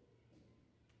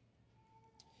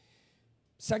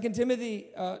 2 Timothy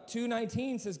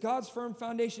 2:19 says, God's firm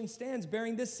foundation stands,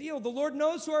 bearing this seal. The Lord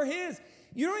knows who are his.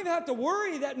 You don't even have to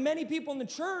worry that many people in the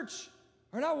church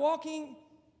are not walking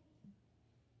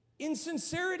in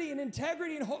sincerity and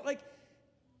integrity and like,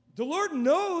 the Lord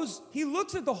knows. He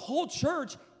looks at the whole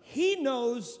church. He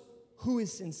knows who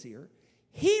is sincere.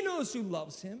 He knows who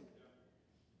loves him.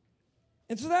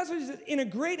 And so that's what he says. In a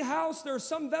great house, there are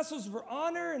some vessels for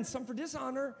honor and some for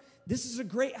dishonor. This is a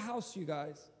great house, you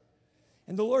guys.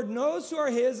 And the Lord knows who are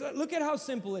his. Look at how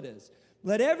simple it is.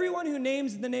 Let everyone who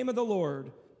names the name of the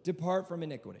Lord depart from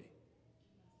iniquity.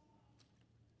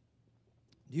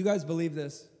 Do you guys believe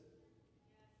this?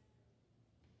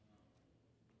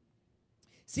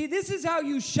 See, this is how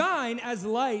you shine as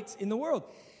lights in the world.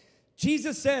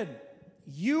 Jesus said,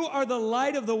 you are the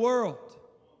light of the world.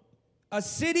 A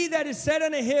city that is set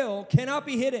on a hill cannot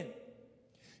be hidden.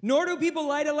 Nor do people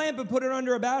light a lamp and put it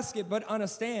under a basket, but on a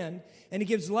stand, and it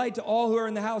gives light to all who are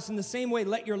in the house. In the same way,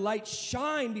 let your light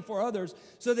shine before others,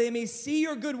 so they may see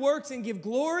your good works and give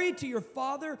glory to your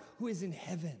Father who is in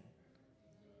heaven.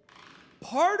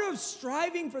 Part of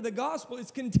striving for the gospel is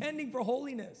contending for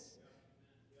holiness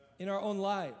in our own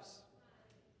lives.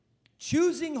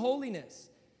 Choosing holiness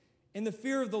in the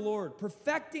fear of the Lord.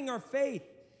 Perfecting our faith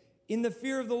in the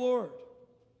fear of the Lord.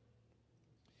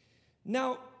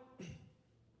 Now,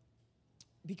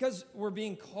 because we're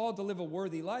being called to live a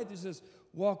worthy life, it says,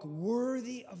 walk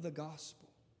worthy of the gospel.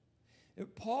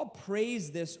 Paul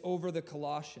praised this over the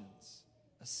Colossians,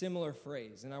 a similar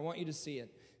phrase, and I want you to see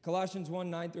it. Colossians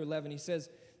 1:9-11, he says,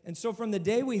 and so from the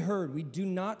day we heard, we do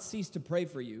not cease to pray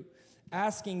for you,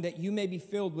 asking that you may be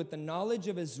filled with the knowledge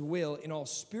of his will in all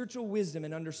spiritual wisdom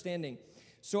and understanding,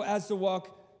 So as to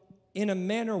walk in a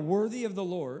manner worthy of the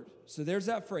Lord. So there's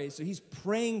that phrase. So he's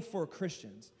praying for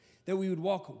Christians that we would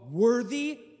walk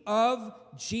worthy of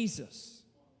Jesus.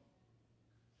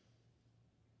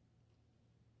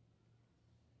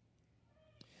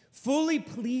 Fully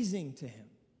pleasing to him.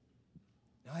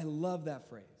 Now, I love that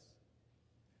phrase.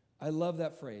 I love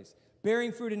that phrase.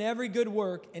 Bearing fruit in every good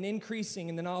work and increasing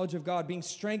in the knowledge of God, being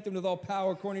strengthened with all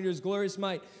power according to his glorious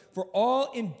might, for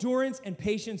all endurance and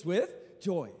patience with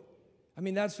joy. I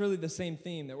mean, that's really the same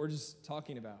theme that we're just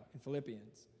talking about in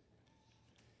Philippians.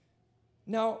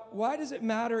 Now, why does it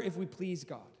matter if we please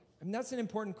God? I mean, that's an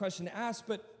important question to ask,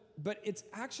 but it's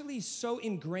actually so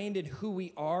ingrained in who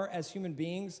we are as human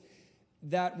beings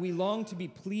that we long to be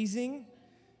pleasing.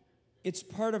 It's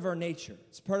part of our nature.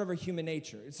 It's part of our human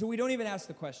nature. So we don't even ask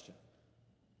the question.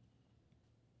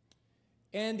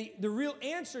 And the real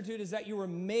answer to it is that you were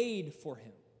made for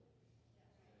him.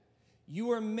 You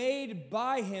were made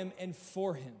by him and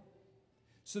for him.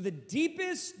 So the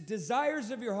deepest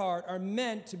desires of your heart are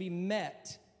meant to be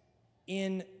met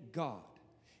in God.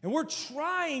 And we're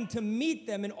trying to meet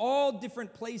them in all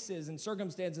different places and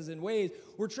circumstances and ways.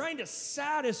 We're trying to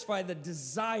satisfy the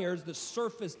desires, the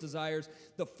surface desires,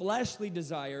 the fleshly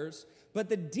desires. But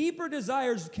the deeper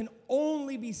desires can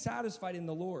only be satisfied in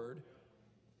the Lord.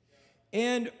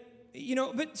 And,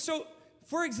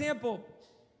 for example,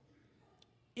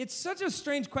 it's such a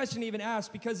strange question to even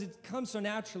ask because it comes so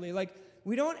naturally. Like,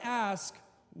 we don't ask,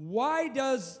 why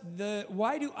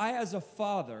do I as a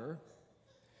father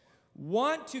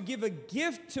want to give a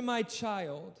gift to my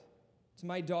child, to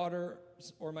my daughter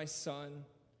or my son,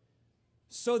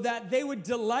 so that they would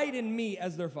delight in me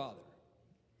as their father?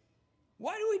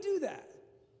 Why do we do that?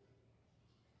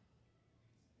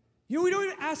 We don't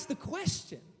even ask the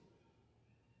question.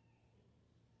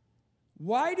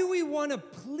 Why do we want to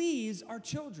please our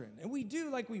children? And we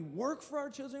do, like, we work for our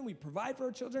children, we provide for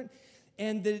our children,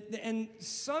 and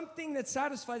something that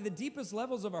satisfies the deepest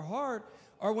levels of our heart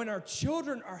are when our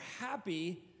children are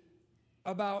happy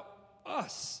about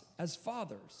us as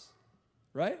fathers,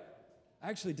 right? I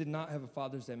actually did not have a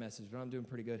Father's Day message, but I'm doing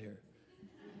pretty good here,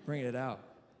 bringing it out.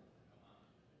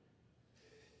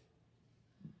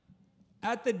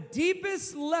 At the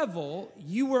deepest level,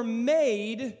 you were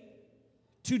made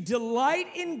to delight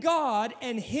in God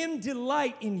and him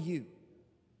delight in you.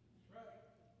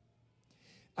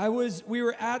 We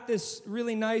were at this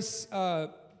really nice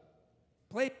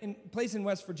place in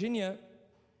West Virginia.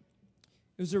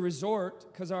 It was a resort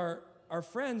because our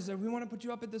friends said, we want to put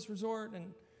you up at this resort,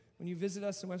 and when you visit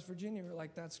us in West Virginia, we're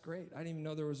like, that's great. I didn't even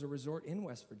know there was a resort in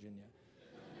West Virginia.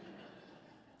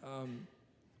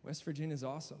 West Virginia is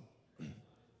awesome.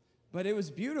 But it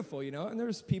was beautiful, and there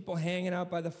was people hanging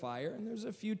out by the fire, and there's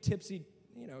a few tipsy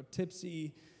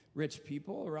rich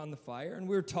people around the fire, and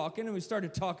we were talking, and we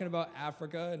started talking about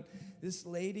Africa, and this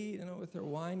lady, with her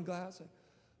wine glass,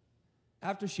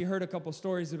 after she heard a couple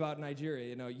stories about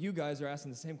Nigeria, you guys are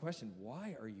asking the same question,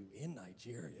 why are you in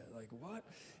Nigeria? Like, what?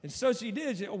 And so she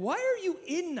did. She said, why are you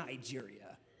in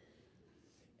Nigeria?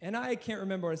 And I can't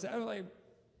remember what I said. I was like,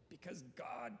 because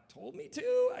God told me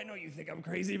to. I know you think I'm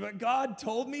crazy, but God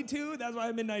told me to. That's why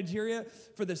I'm in Nigeria,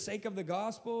 for the sake of the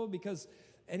gospel, because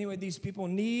anyway, these people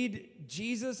need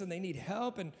Jesus and they need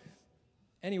help. And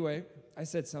anyway, I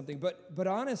said something, but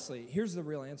honestly, here's the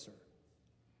real answer.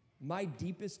 My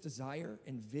deepest desire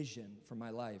and vision for my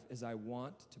life is I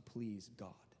want to please God.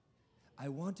 I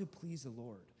want to please the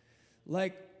Lord.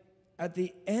 Like, at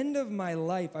the end of my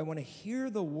life, I want to hear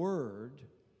the word,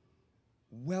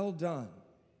 well done,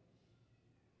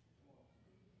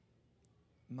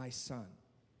 my son.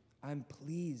 I'm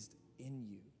pleased in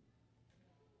you.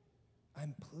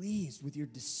 I'm pleased with your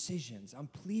decisions. I'm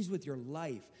pleased with your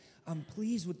life. I'm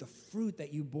pleased with the fruit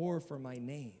that you bore for my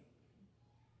name.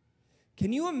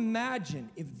 Can you imagine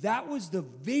if that was the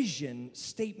vision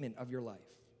statement of your life?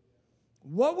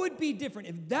 What would be different?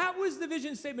 If that was the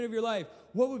vision statement of your life,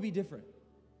 what would be different?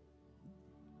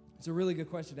 It's a really good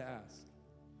question to ask.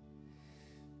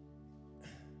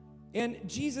 And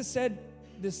Jesus said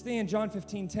this thing in John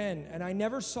 15:10, and I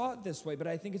never saw it this way, but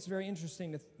I think it's very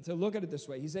interesting to look at it this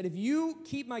way. He said, if you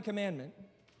keep my commandment,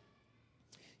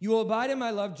 you will abide in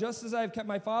my love, just as I have kept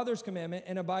my Father's commandment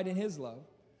and abide in his love.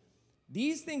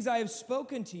 These things I have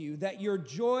spoken to you, that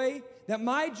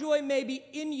my joy may be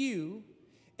in you,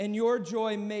 and your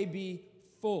joy may be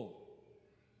full.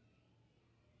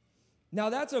 Now,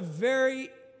 that's a very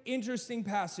interesting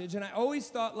passage, and I always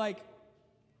thought,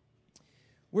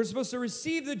 we're supposed to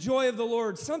receive the joy of the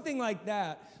Lord, something like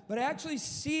that. But I actually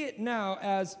see it now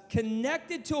as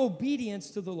connected to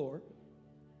obedience to the Lord.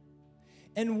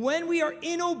 And when we are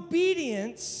in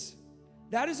obedience,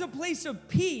 That is a place of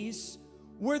peace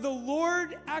where the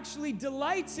Lord actually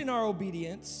delights in our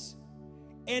obedience.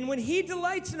 And when He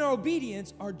delights in our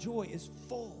obedience, our joy is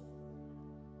full.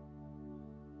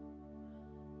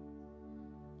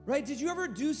 Right? Did you ever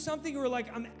do something where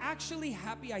like, I'm actually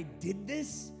happy I did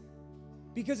this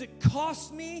because it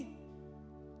cost me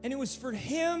and it was for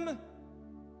Him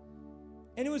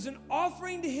and it was an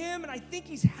offering to Him and I think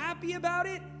He's happy about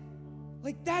it?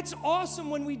 Like, that's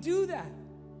awesome when we do that.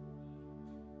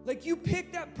 Like, you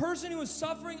picked that person who was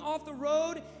suffering off the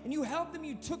road and you helped them,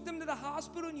 you took them to the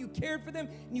hospital and you cared for them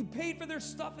and you paid for their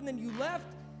stuff and then you left.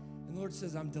 And the Lord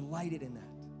says, I'm delighted in that.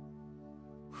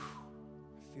 Whew,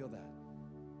 I feel that.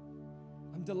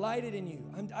 I'm delighted in you.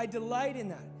 I delight in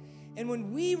that. And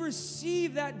when we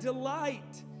receive that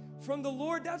delight from the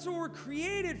Lord, that's what we're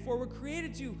created for. We're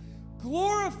created to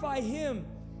glorify Him.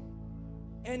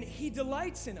 And He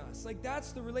delights in us. Like,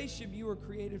 that's the relationship you were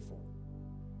created for.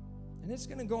 And it's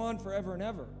going to go on forever and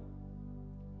ever.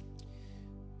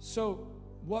 So,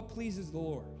 what pleases the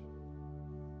Lord?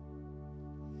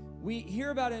 We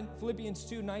hear about it in Philippians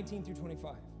 2, 19 through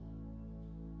 25.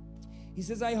 He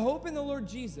says, I hope in the Lord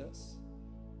Jesus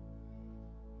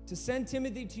to send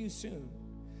Timothy to you soon,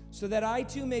 so that I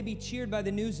too may be cheered by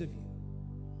the news of you.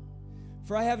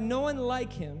 For I have no one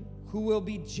like him who will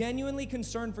be genuinely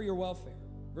concerned for your welfare.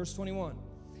 Verse 21.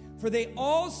 For they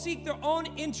all seek their own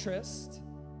interest,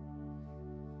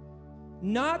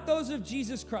 not those of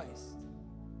Jesus Christ.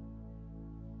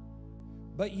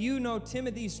 But you know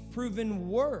Timothy's proven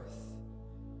worth.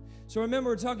 So remember,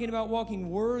 we're talking about walking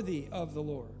worthy of the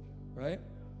Lord, right?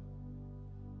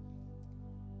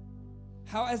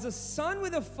 How as a son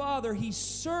with a father, he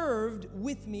served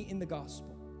with me in the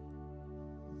gospel.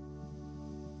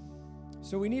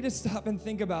 So we need to stop and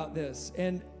think about this.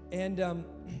 And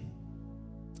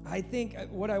I think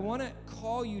what I want to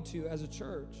call you to as a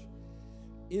church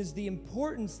is the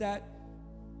importance that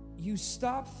you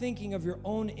stop thinking of your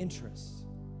own interests,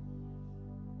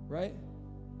 right?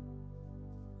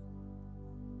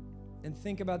 And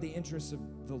think about the interests of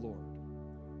the Lord.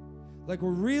 Like,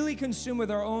 we're really consumed with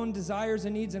our own desires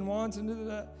and needs and wants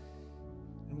and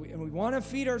we want to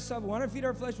feed ourselves, we want to feed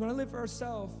our flesh, we want to live for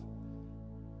ourselves.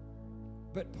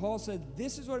 But Paul said,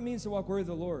 this is what it means to walk worthy of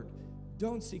the Lord.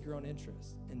 Don't seek your own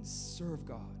interest and serve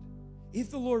God. If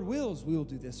the Lord wills, we will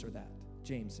do this or that,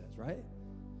 James says, right?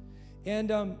 And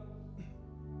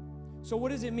so what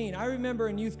does it mean? I remember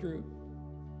in youth group,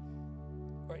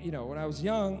 when I was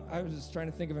young, I was just trying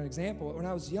to think of an example. When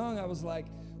I was young, I was like,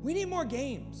 we need more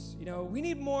games. We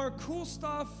need more cool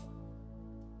stuff.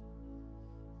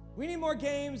 We need more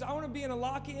games. I want to be in a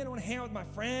lock-in. I want to hang out with my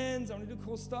friends. I want to do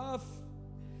cool stuff.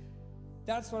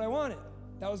 That's what I wanted.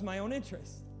 That was my own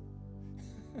interest.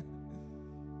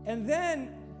 And then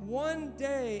one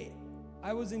day,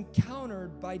 I was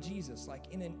encountered by Jesus,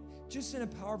 like in a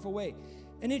powerful way.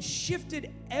 And it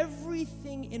shifted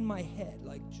everything in my head,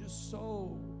 like just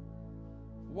so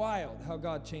wild how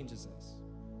God changes us.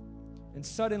 And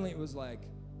suddenly it was like,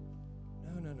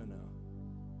 no.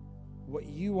 What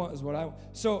you want is what I want.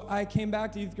 So I came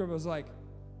back to youth group. I was like,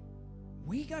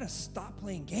 we got to stop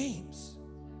playing games.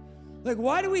 Like,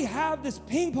 why do we have this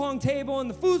ping pong table and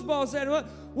the foosball set?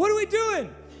 What are we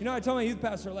doing? I told my youth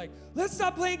pastor, like, let's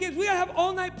stop playing games. We got to have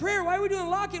all-night prayer. Why are we doing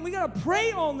lock-in? We got to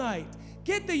pray all night.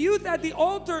 Get the youth at the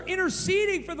altar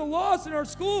interceding for the lost in our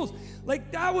schools.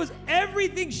 Like, that was,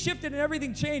 everything shifted and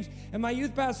everything changed. And my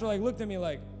youth pastor, looked at me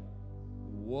like,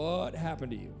 what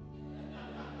happened to you?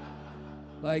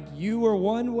 Like, you were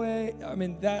one way.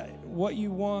 What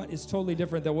you want is totally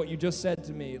different than what you just said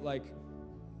to me,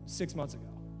 6 months ago.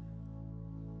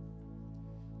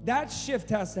 That shift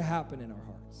has to happen in our hearts.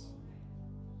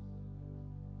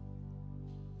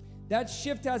 That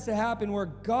shift has to happen where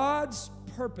God's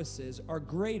purposes are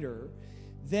greater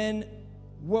than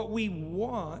what we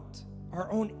want,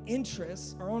 our own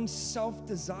interests, our own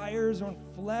self-desires, our own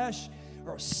flesh,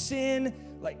 our sin.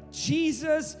 Like,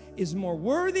 Jesus is more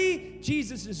worthy.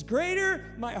 Jesus is greater.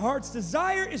 My heart's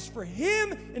desire is for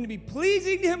Him and to be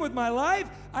pleasing to Him with my life.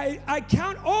 I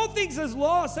count all things as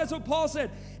loss. That's what Paul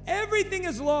said. Everything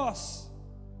is loss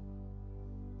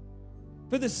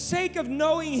for the sake of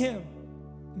knowing Him,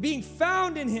 being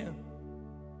found in Him.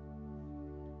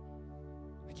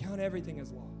 I count everything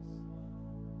as loss.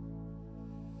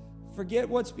 Forget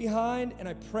what's behind, and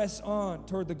I press on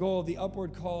toward the goal of the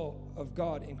upward call of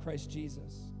God in Christ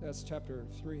Jesus. That's chapter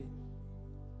 3.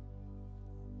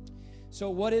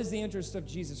 So what is the interest of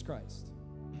Jesus Christ?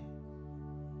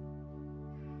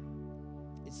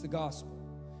 It's the gospel,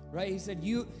 right? He said,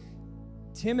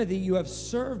 Timothy, you have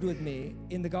served with me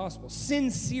in the gospel,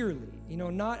 sincerely,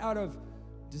 not out of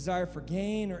desire for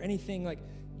gain or anything. Like,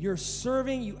 you're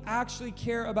serving, you actually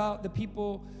care about the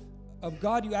people of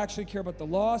God, you actually care about the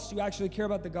lost, you actually care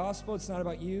about the gospel. It's not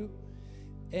about you.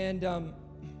 And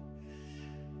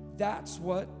that's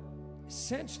what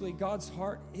essentially God's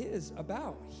heart is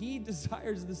about. He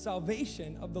desires the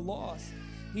salvation of the lost.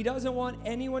 He doesn't want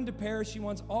anyone to perish. He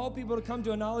wants all people to come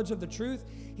to a knowledge of the truth.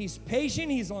 He's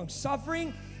patient, he's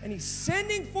long-suffering, and he's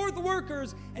sending forth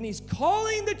workers, and he's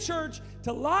calling the church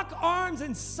to lock arms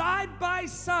and side by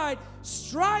side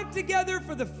strive together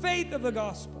for the faith of the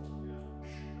gospel,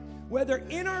 whether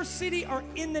in our city or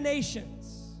in the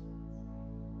nations.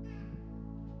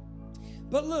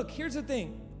 But look, here's the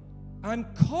thing. I'm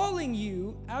calling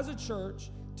you as a church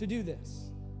to do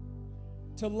this,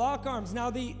 to lock arms. Now,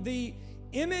 the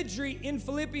imagery in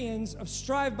Philippians of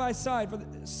strive by side for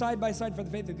the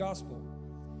faith of the gospel,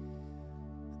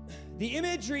 the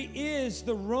imagery is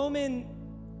the Roman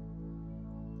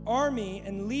army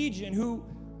and legion who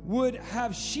would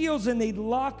have shields, and they'd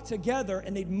lock together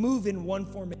and they'd move in one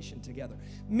formation together.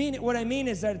 What I mean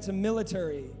is that it's a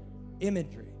military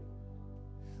imagery.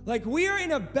 Like, we are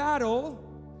in a battle.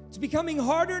 It's becoming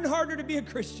harder and harder to be a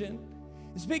Christian.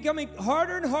 It's becoming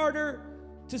harder and harder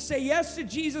to say yes to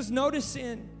Jesus, no to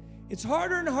sin. It's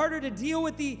harder and harder to deal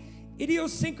with the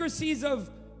idiosyncrasies of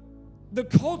the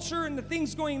culture and the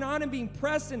things going on and being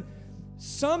pressed. And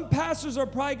some pastors are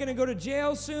probably going to go to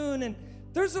jail soon. And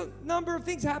there's a number of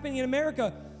things happening in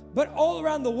America, but all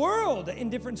around the world in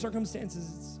different circumstances.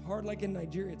 It's hard, like in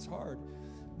Nigeria, it's hard.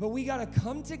 But we got to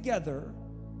come together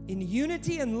in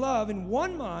unity and love in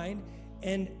one mind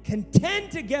and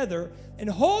contend together and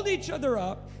hold each other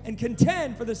up and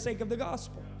contend for the sake of the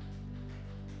gospel.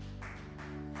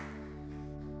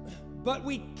 But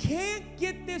we can't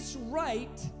get this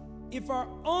right if our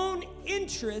own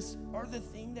interests are the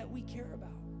thing that we care about.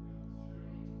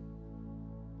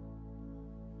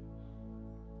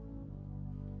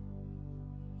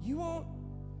 You won't.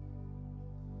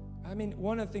 I mean,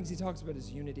 one of the things he talks about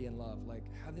is unity and love. Like,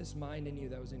 have this mind in you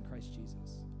that was in Christ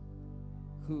Jesus,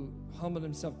 who humbled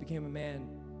himself, became a man,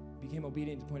 became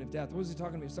obedient to the point of death. What was he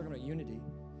talking about? He was talking about unity.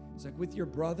 He's like, with your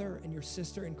brother and your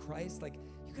sister in Christ, like,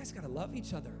 you guys got to love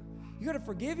each other. You got to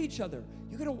forgive each other.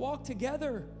 You got to walk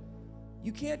together.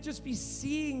 You can't just be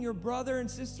seeing your brother and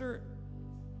sister,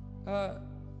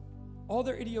 all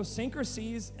their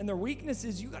idiosyncrasies and their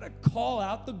weaknesses. You got to call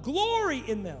out the glory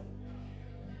in them.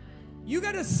 You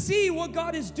got to see what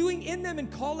God is doing in them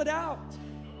and call it out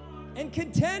and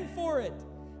contend for it.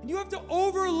 And you have to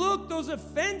overlook those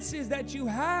offenses that you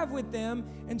have with them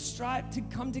and strive to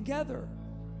come together.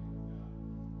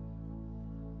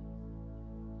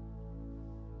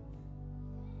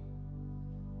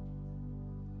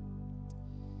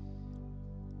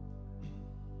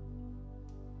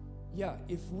 Yeah,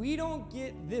 if we don't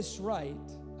get this right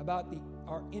about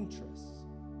our interests,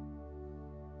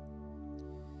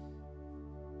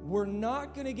 we're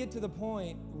not going to get to the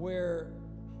point where,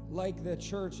 like the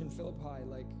church in Philippi,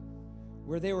 like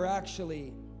where they were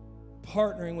actually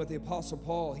partnering with the Apostle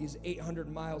Paul. He's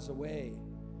 800 miles away.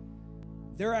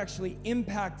 They're actually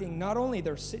impacting not only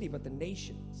their city, but the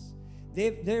nations.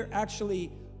 They're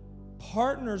actually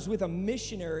partners with a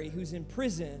missionary who's in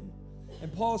prison.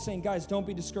 And Paul's saying, guys, don't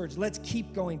be discouraged. Let's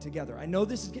keep going together. I know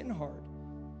this is getting hard,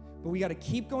 but we got to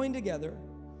keep going together.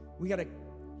 We got to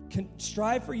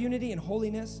strive for unity and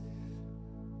holiness.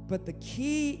 But the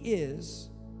key is,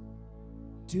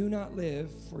 do not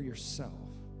live for yourself,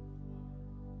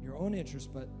 your own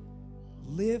interest, but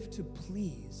live to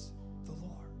please the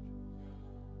Lord.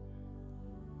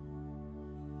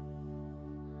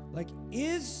 Like,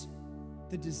 is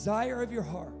the desire of your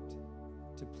heart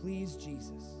to please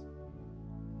Jesus?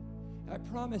 I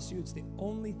promise you, it's the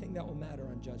only thing that will matter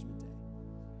on Judgment Day.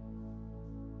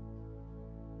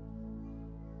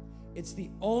 It's the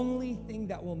only thing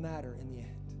that will matter in the end.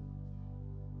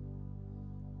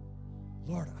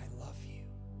 Lord, I love you.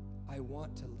 I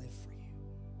want to live for you.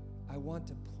 I want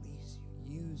to please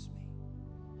you. Use me.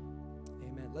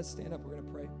 Amen. Let's stand up. We're going to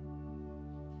pray.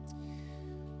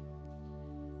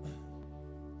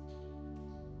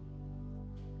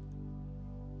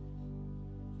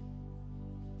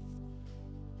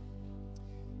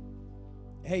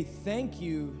 Hey, thank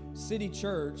you, City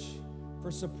Church,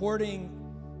 for supporting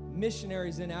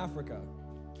missionaries in Africa.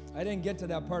 I didn't get to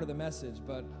that part of the message,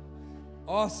 but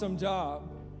awesome job.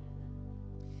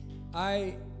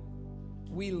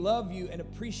 We love you and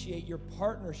appreciate your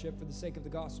partnership for the sake of the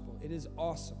gospel. It is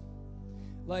awesome.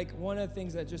 Like, one of the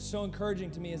things that's just so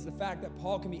encouraging to me is the fact that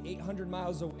Paul can be 800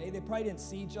 miles away. They probably didn't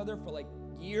see each other for like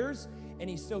years, and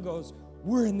he still goes,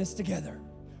 we're in this together.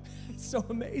 It's so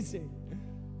amazing.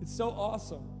 It's so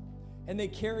awesome. and they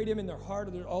carried him in their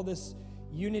heart. There's all this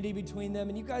unity between them.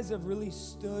 And you guys have really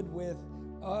stood with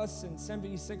us and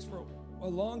 756 for a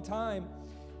long time.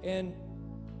 And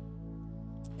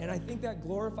I think that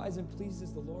glorifies and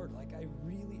pleases the Lord. Like, I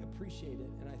really appreciate it,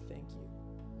 and I thank you.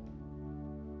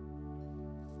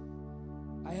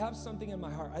 I have something in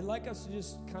my heart. I'd like us to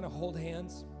just kind of hold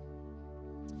hands.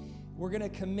 We're going to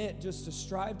commit just to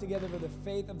strive together for the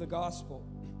faith of the gospel.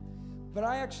 But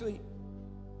I actually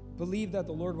believe that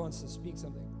the Lord wants to speak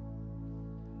something.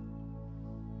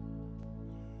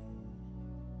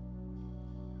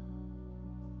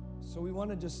 So we want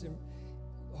to just,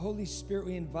 Holy Spirit,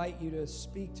 we invite you to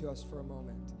speak to us for a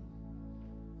moment.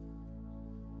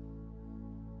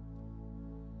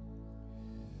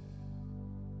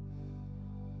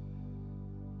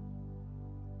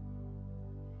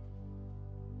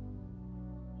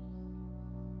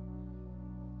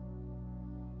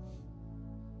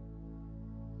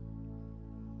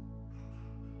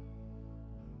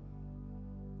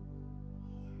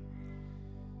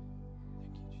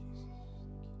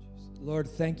 Lord,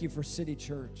 thank you for City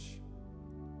Church.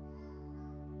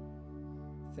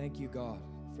 Thank you, God,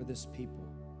 for this people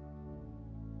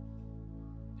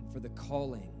and for the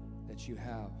calling that you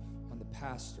have on the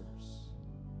pastors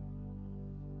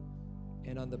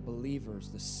and on the believers,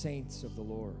 the saints of the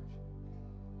Lord,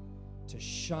 to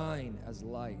shine as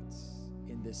lights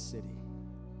in this city.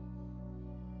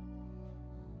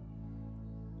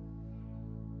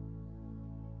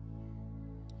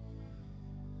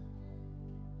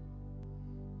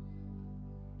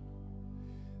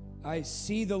 I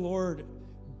see the Lord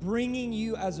bringing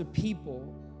you as a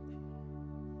people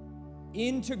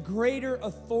into greater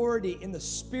authority in the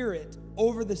Spirit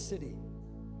over the city,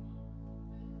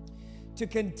 to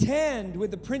contend with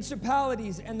the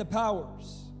principalities and the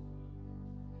powers.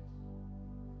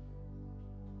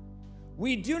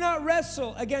 We do not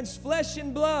wrestle against flesh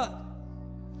and blood,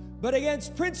 but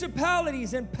against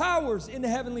principalities and powers in the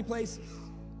heavenly places.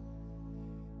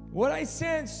 What I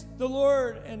sense the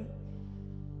Lord, and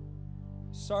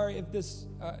sorry if this,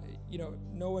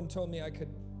 no one told me I could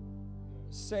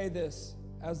say this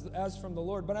as from the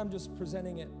Lord, but I'm just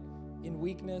presenting it in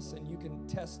weakness, and you can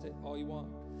test it all you want.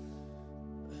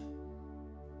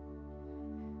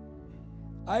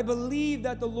 I believe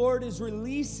that the Lord is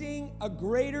releasing a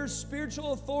greater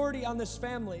spiritual authority on this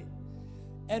family,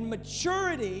 and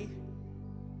maturity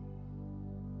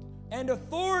and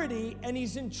authority, and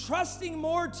He's entrusting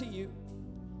more to you.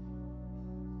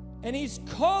 And He's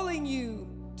calling you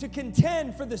to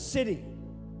contend for the city.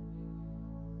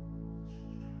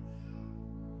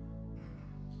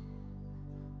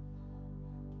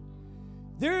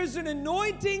 There is an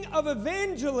anointing of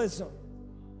evangelism.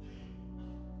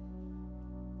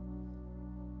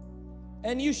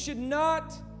 And you should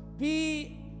not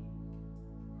be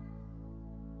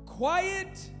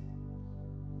quiet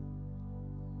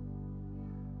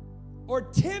or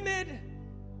timid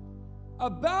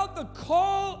about the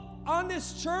call on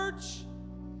this church.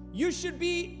 You should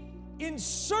be in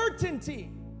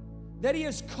certainty that He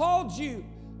has called you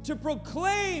to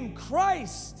proclaim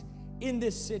Christ in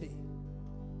this city.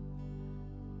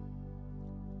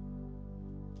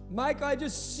 Michael, I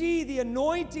just see the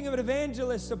anointing of an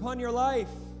evangelist upon your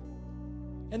life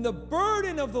and the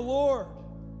burden of the Lord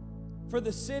for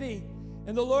the city.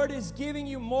 And the Lord is giving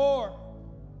you more.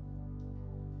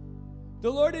 The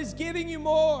Lord is giving you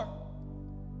more.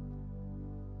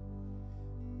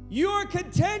 You are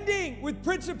contending with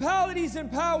principalities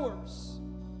and powers.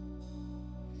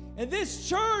 And this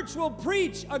church will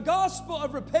preach a gospel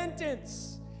of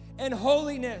repentance and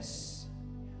holiness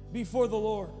before the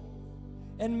Lord.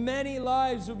 And many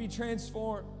lives will be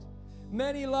transformed.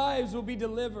 Many lives will be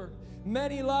delivered.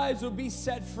 Many lives will be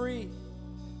set free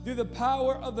through the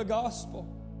power of the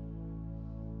gospel.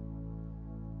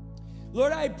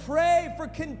 Lord, I pray for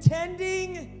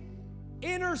contending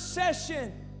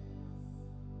intercession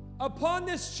upon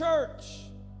this church,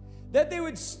 that they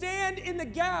would stand in the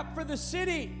gap for the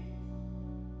city,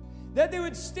 that they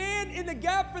would stand in the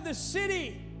gap for the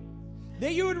city,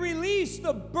 that you would release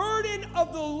the burden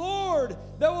of the Lord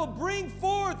that will bring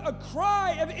forth a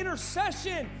cry of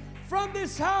intercession from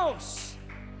this house.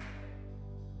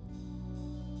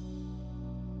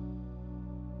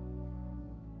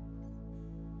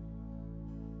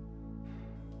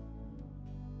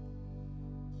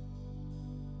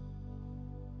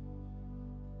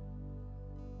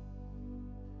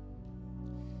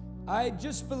 I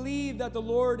just believe that the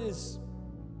Lord is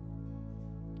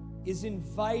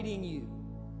inviting you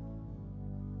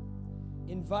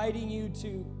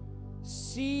to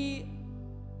see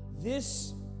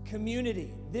this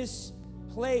community, this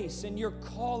place, and your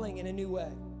calling in a new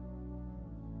way.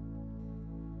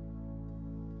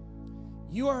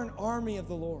 You are an army of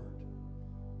the Lord.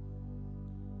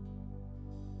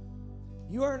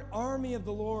 You are an army of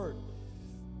the Lord.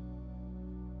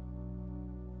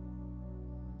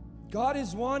 God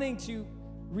is wanting to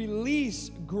release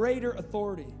greater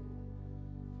authority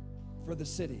for the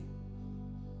city.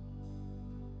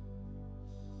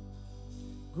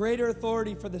 Greater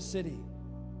authority for the city.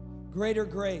 Greater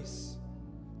grace.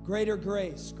 Greater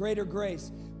grace. Greater grace.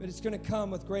 But it's going to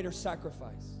come with greater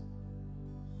sacrifice.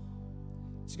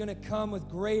 It's going to come with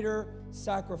greater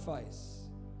sacrifice.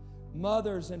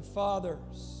 Mothers and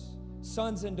fathers,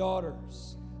 sons and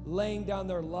daughters, laying down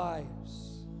their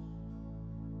lives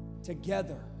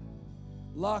together,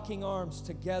 locking arms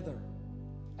together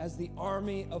as the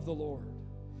army of the Lord.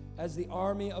 As the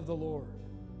army of the Lord.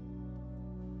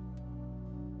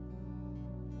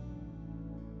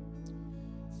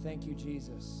 Thank you,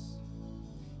 Jesus.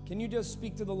 Can you just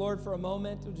speak to the Lord for a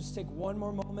moment? We'll just take one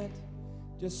more moment.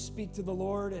 Just speak to the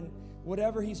Lord, and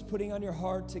whatever He's putting on your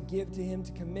heart to give to Him,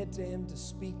 to commit to Him, to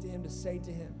speak to Him, to say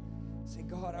to Him. Say,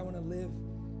 God, I want to live.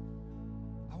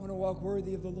 I want to walk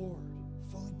worthy of the Lord,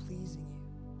 fully pleasing You.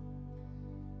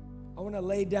 I want to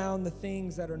lay down the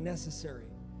things that are necessary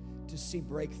to see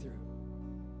breakthrough.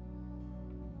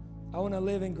 I want to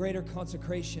live in greater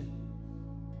consecration.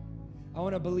 I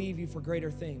want to believe You for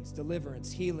greater things,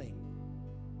 deliverance, healing.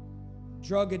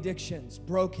 Drug addictions,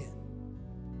 broken.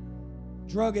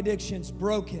 Drug addictions,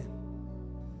 broken.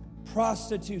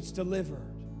 Prostitutes,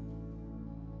 delivered.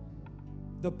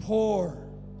 The poor,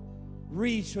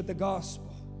 reached with the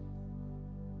gospel.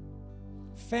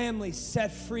 Families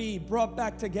set free, brought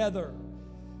back together.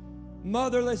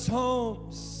 Motherless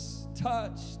homes,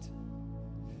 touched.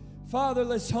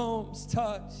 Fatherless homes,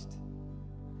 touched.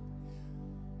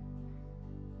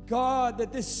 God,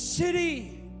 that this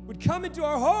city would come into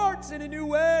our hearts in a new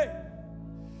way.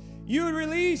 You would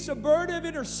release a burden of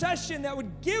intercession that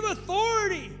would give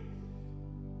authority.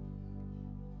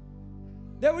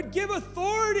 That would give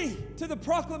authority to the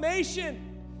proclamation.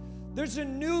 There's a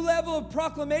new level of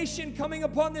proclamation coming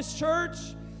upon this church.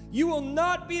 You will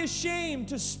not be ashamed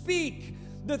to speak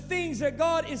the things that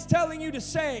God is telling you to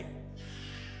say.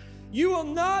 You will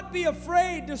not be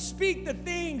afraid to speak the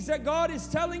things that God is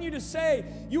telling you to say.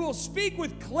 You will speak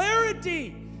with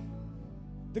clarity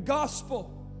the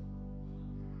gospel.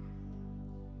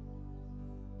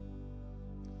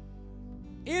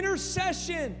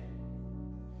 Intercession.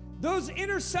 Those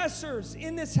intercessors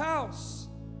in this house,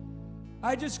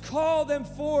 I just call them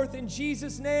forth in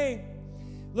Jesus' name.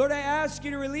 Lord, I ask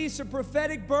You to release a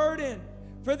prophetic burden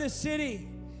for the city.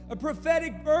 A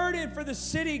prophetic burden for the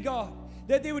city, God,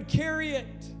 that they would carry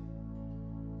it.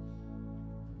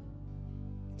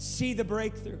 See the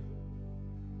breakthrough.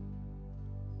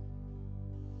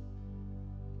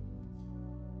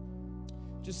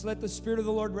 Just let the Spirit of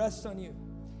the Lord rest on you.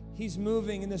 He's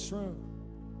moving in this room.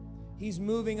 He's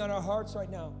moving on our hearts right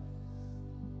now.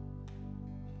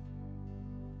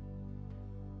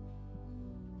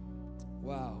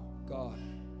 Wow, God,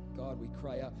 we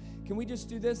cry out. Can we just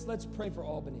do this? Let's pray for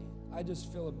Albany. I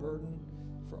just feel a burden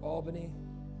for Albany.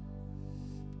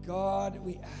 God,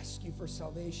 we ask You for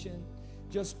salvation.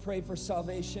 Just pray for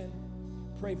salvation.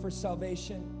 Pray for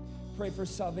salvation. Pray for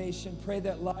salvation. Pray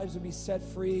that lives will be set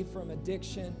free from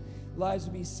addiction. Lives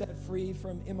will be set free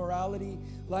from immorality.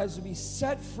 Lives will be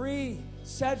set free,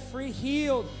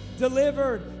 healed,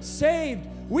 delivered, saved.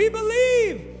 We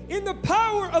believe in the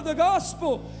power of the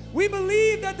gospel. We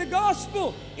believe that the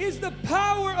gospel is the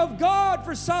power of God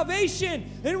for salvation,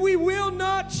 and we will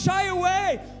not shy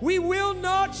away. We will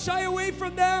not shy away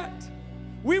from that.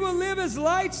 We will live as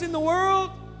lights in the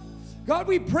world. God,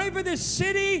 we pray for this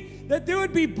city, that there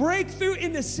would be breakthrough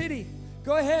in the city.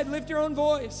 Go ahead, lift your own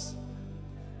voice.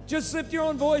 Just lift your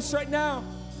own voice right now.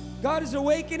 God is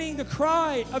awakening the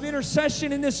cry of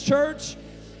intercession in this church.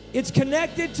 It's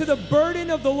connected to the burden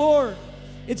of the Lord.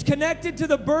 It's connected to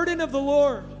the burden of the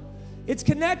Lord. It's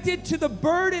connected to the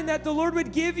burden that the Lord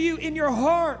would give you in your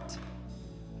heart.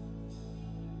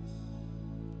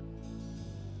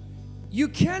 You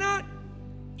cannot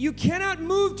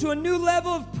move to a new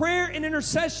level of prayer and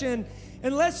intercession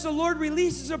unless the Lord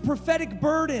releases a prophetic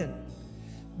burden.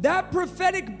 That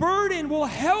prophetic burden will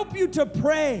help you to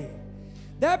pray.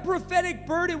 That prophetic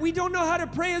burden, we don't know how to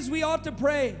pray as we ought to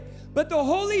pray, but the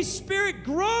Holy Spirit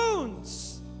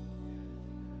groans.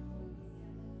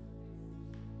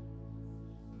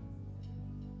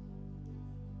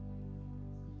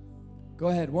 Go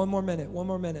ahead, one more minute.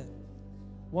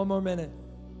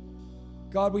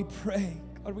 God, we pray.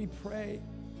 God, we pray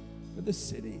for the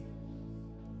city.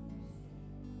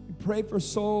 We pray for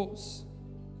souls.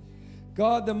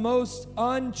 God, the most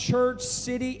unchurched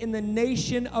city in the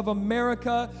nation of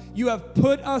America. You have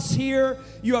put us here.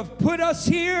 You have put us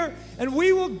here, and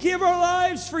we will give our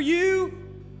lives for you.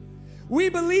 We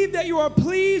believe that you are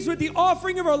pleased with the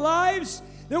offering of our lives,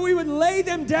 that we would lay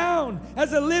them down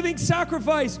as a living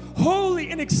sacrifice,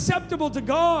 holy and acceptable to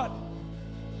God.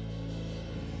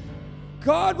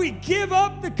 God, we give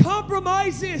up the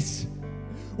compromises.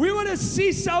 We want to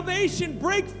see salvation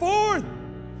break forth.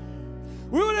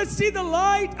 We want to see the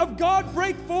light of God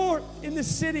break forth in the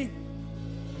city.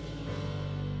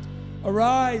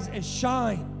 Arise and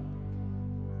shine.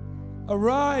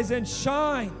 Arise and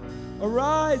shine.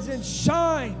 Arise and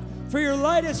shine, for your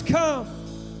light has come.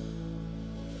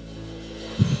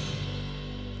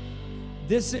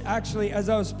 This actually, as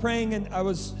I was praying and I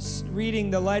was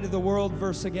reading the light of the world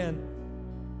verse again,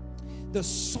 the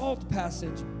salt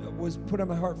passage was put on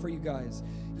my heart for you guys.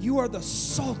 You are the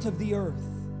salt of the earth.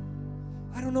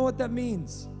 I don't know what that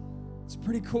means. It's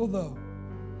pretty cool though.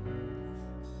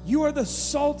 You are the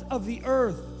salt of the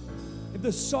earth. If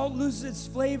the salt loses its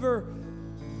flavor,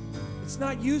 it's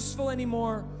not useful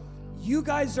anymore. You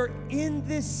guys are in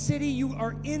this city. You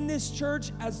are in this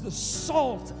church as the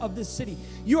salt of this city.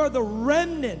 You are the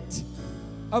remnant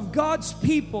of God's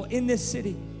people in this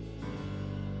city.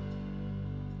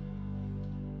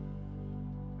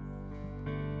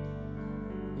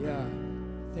 Yeah.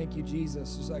 Thank you,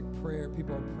 Jesus. There's like prayer.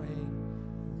 People are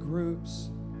praying.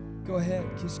 Groups. Go ahead.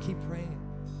 Just keep praying.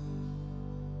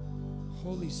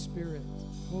 Holy Spirit.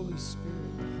 Holy Spirit.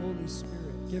 Holy Spirit.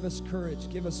 Give us courage.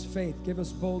 Give us faith. Give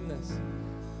us boldness.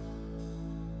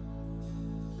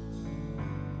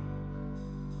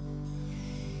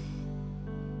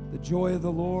 The joy of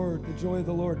the Lord. The joy of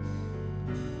the Lord.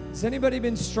 Has anybody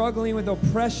been struggling with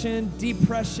oppression,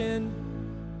 depression?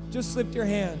 Just lift your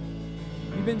hand.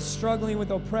 You've been struggling with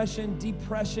oppression,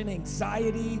 depression,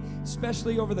 anxiety,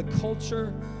 especially over the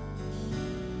culture.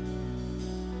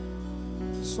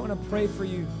 Just want to pray for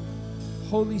you.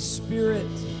 Holy Spirit,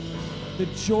 the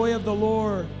joy of the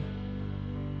Lord.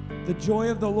 The joy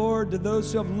of the Lord to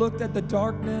those who have looked at the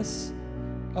darkness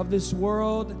of this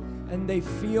world and they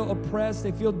feel oppressed,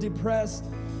 they feel depressed.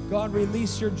 God,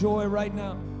 release your joy right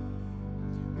now.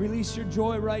 Release your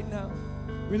joy right now.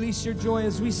 Release your joy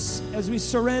as we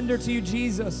surrender to you,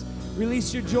 Jesus.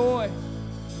 Release your joy.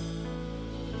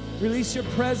 Release your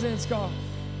presence, God.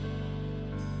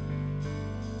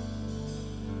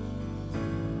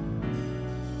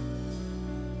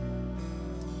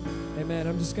 Amen.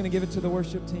 I'm just going to give it to the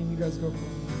worship team. You guys go for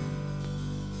it.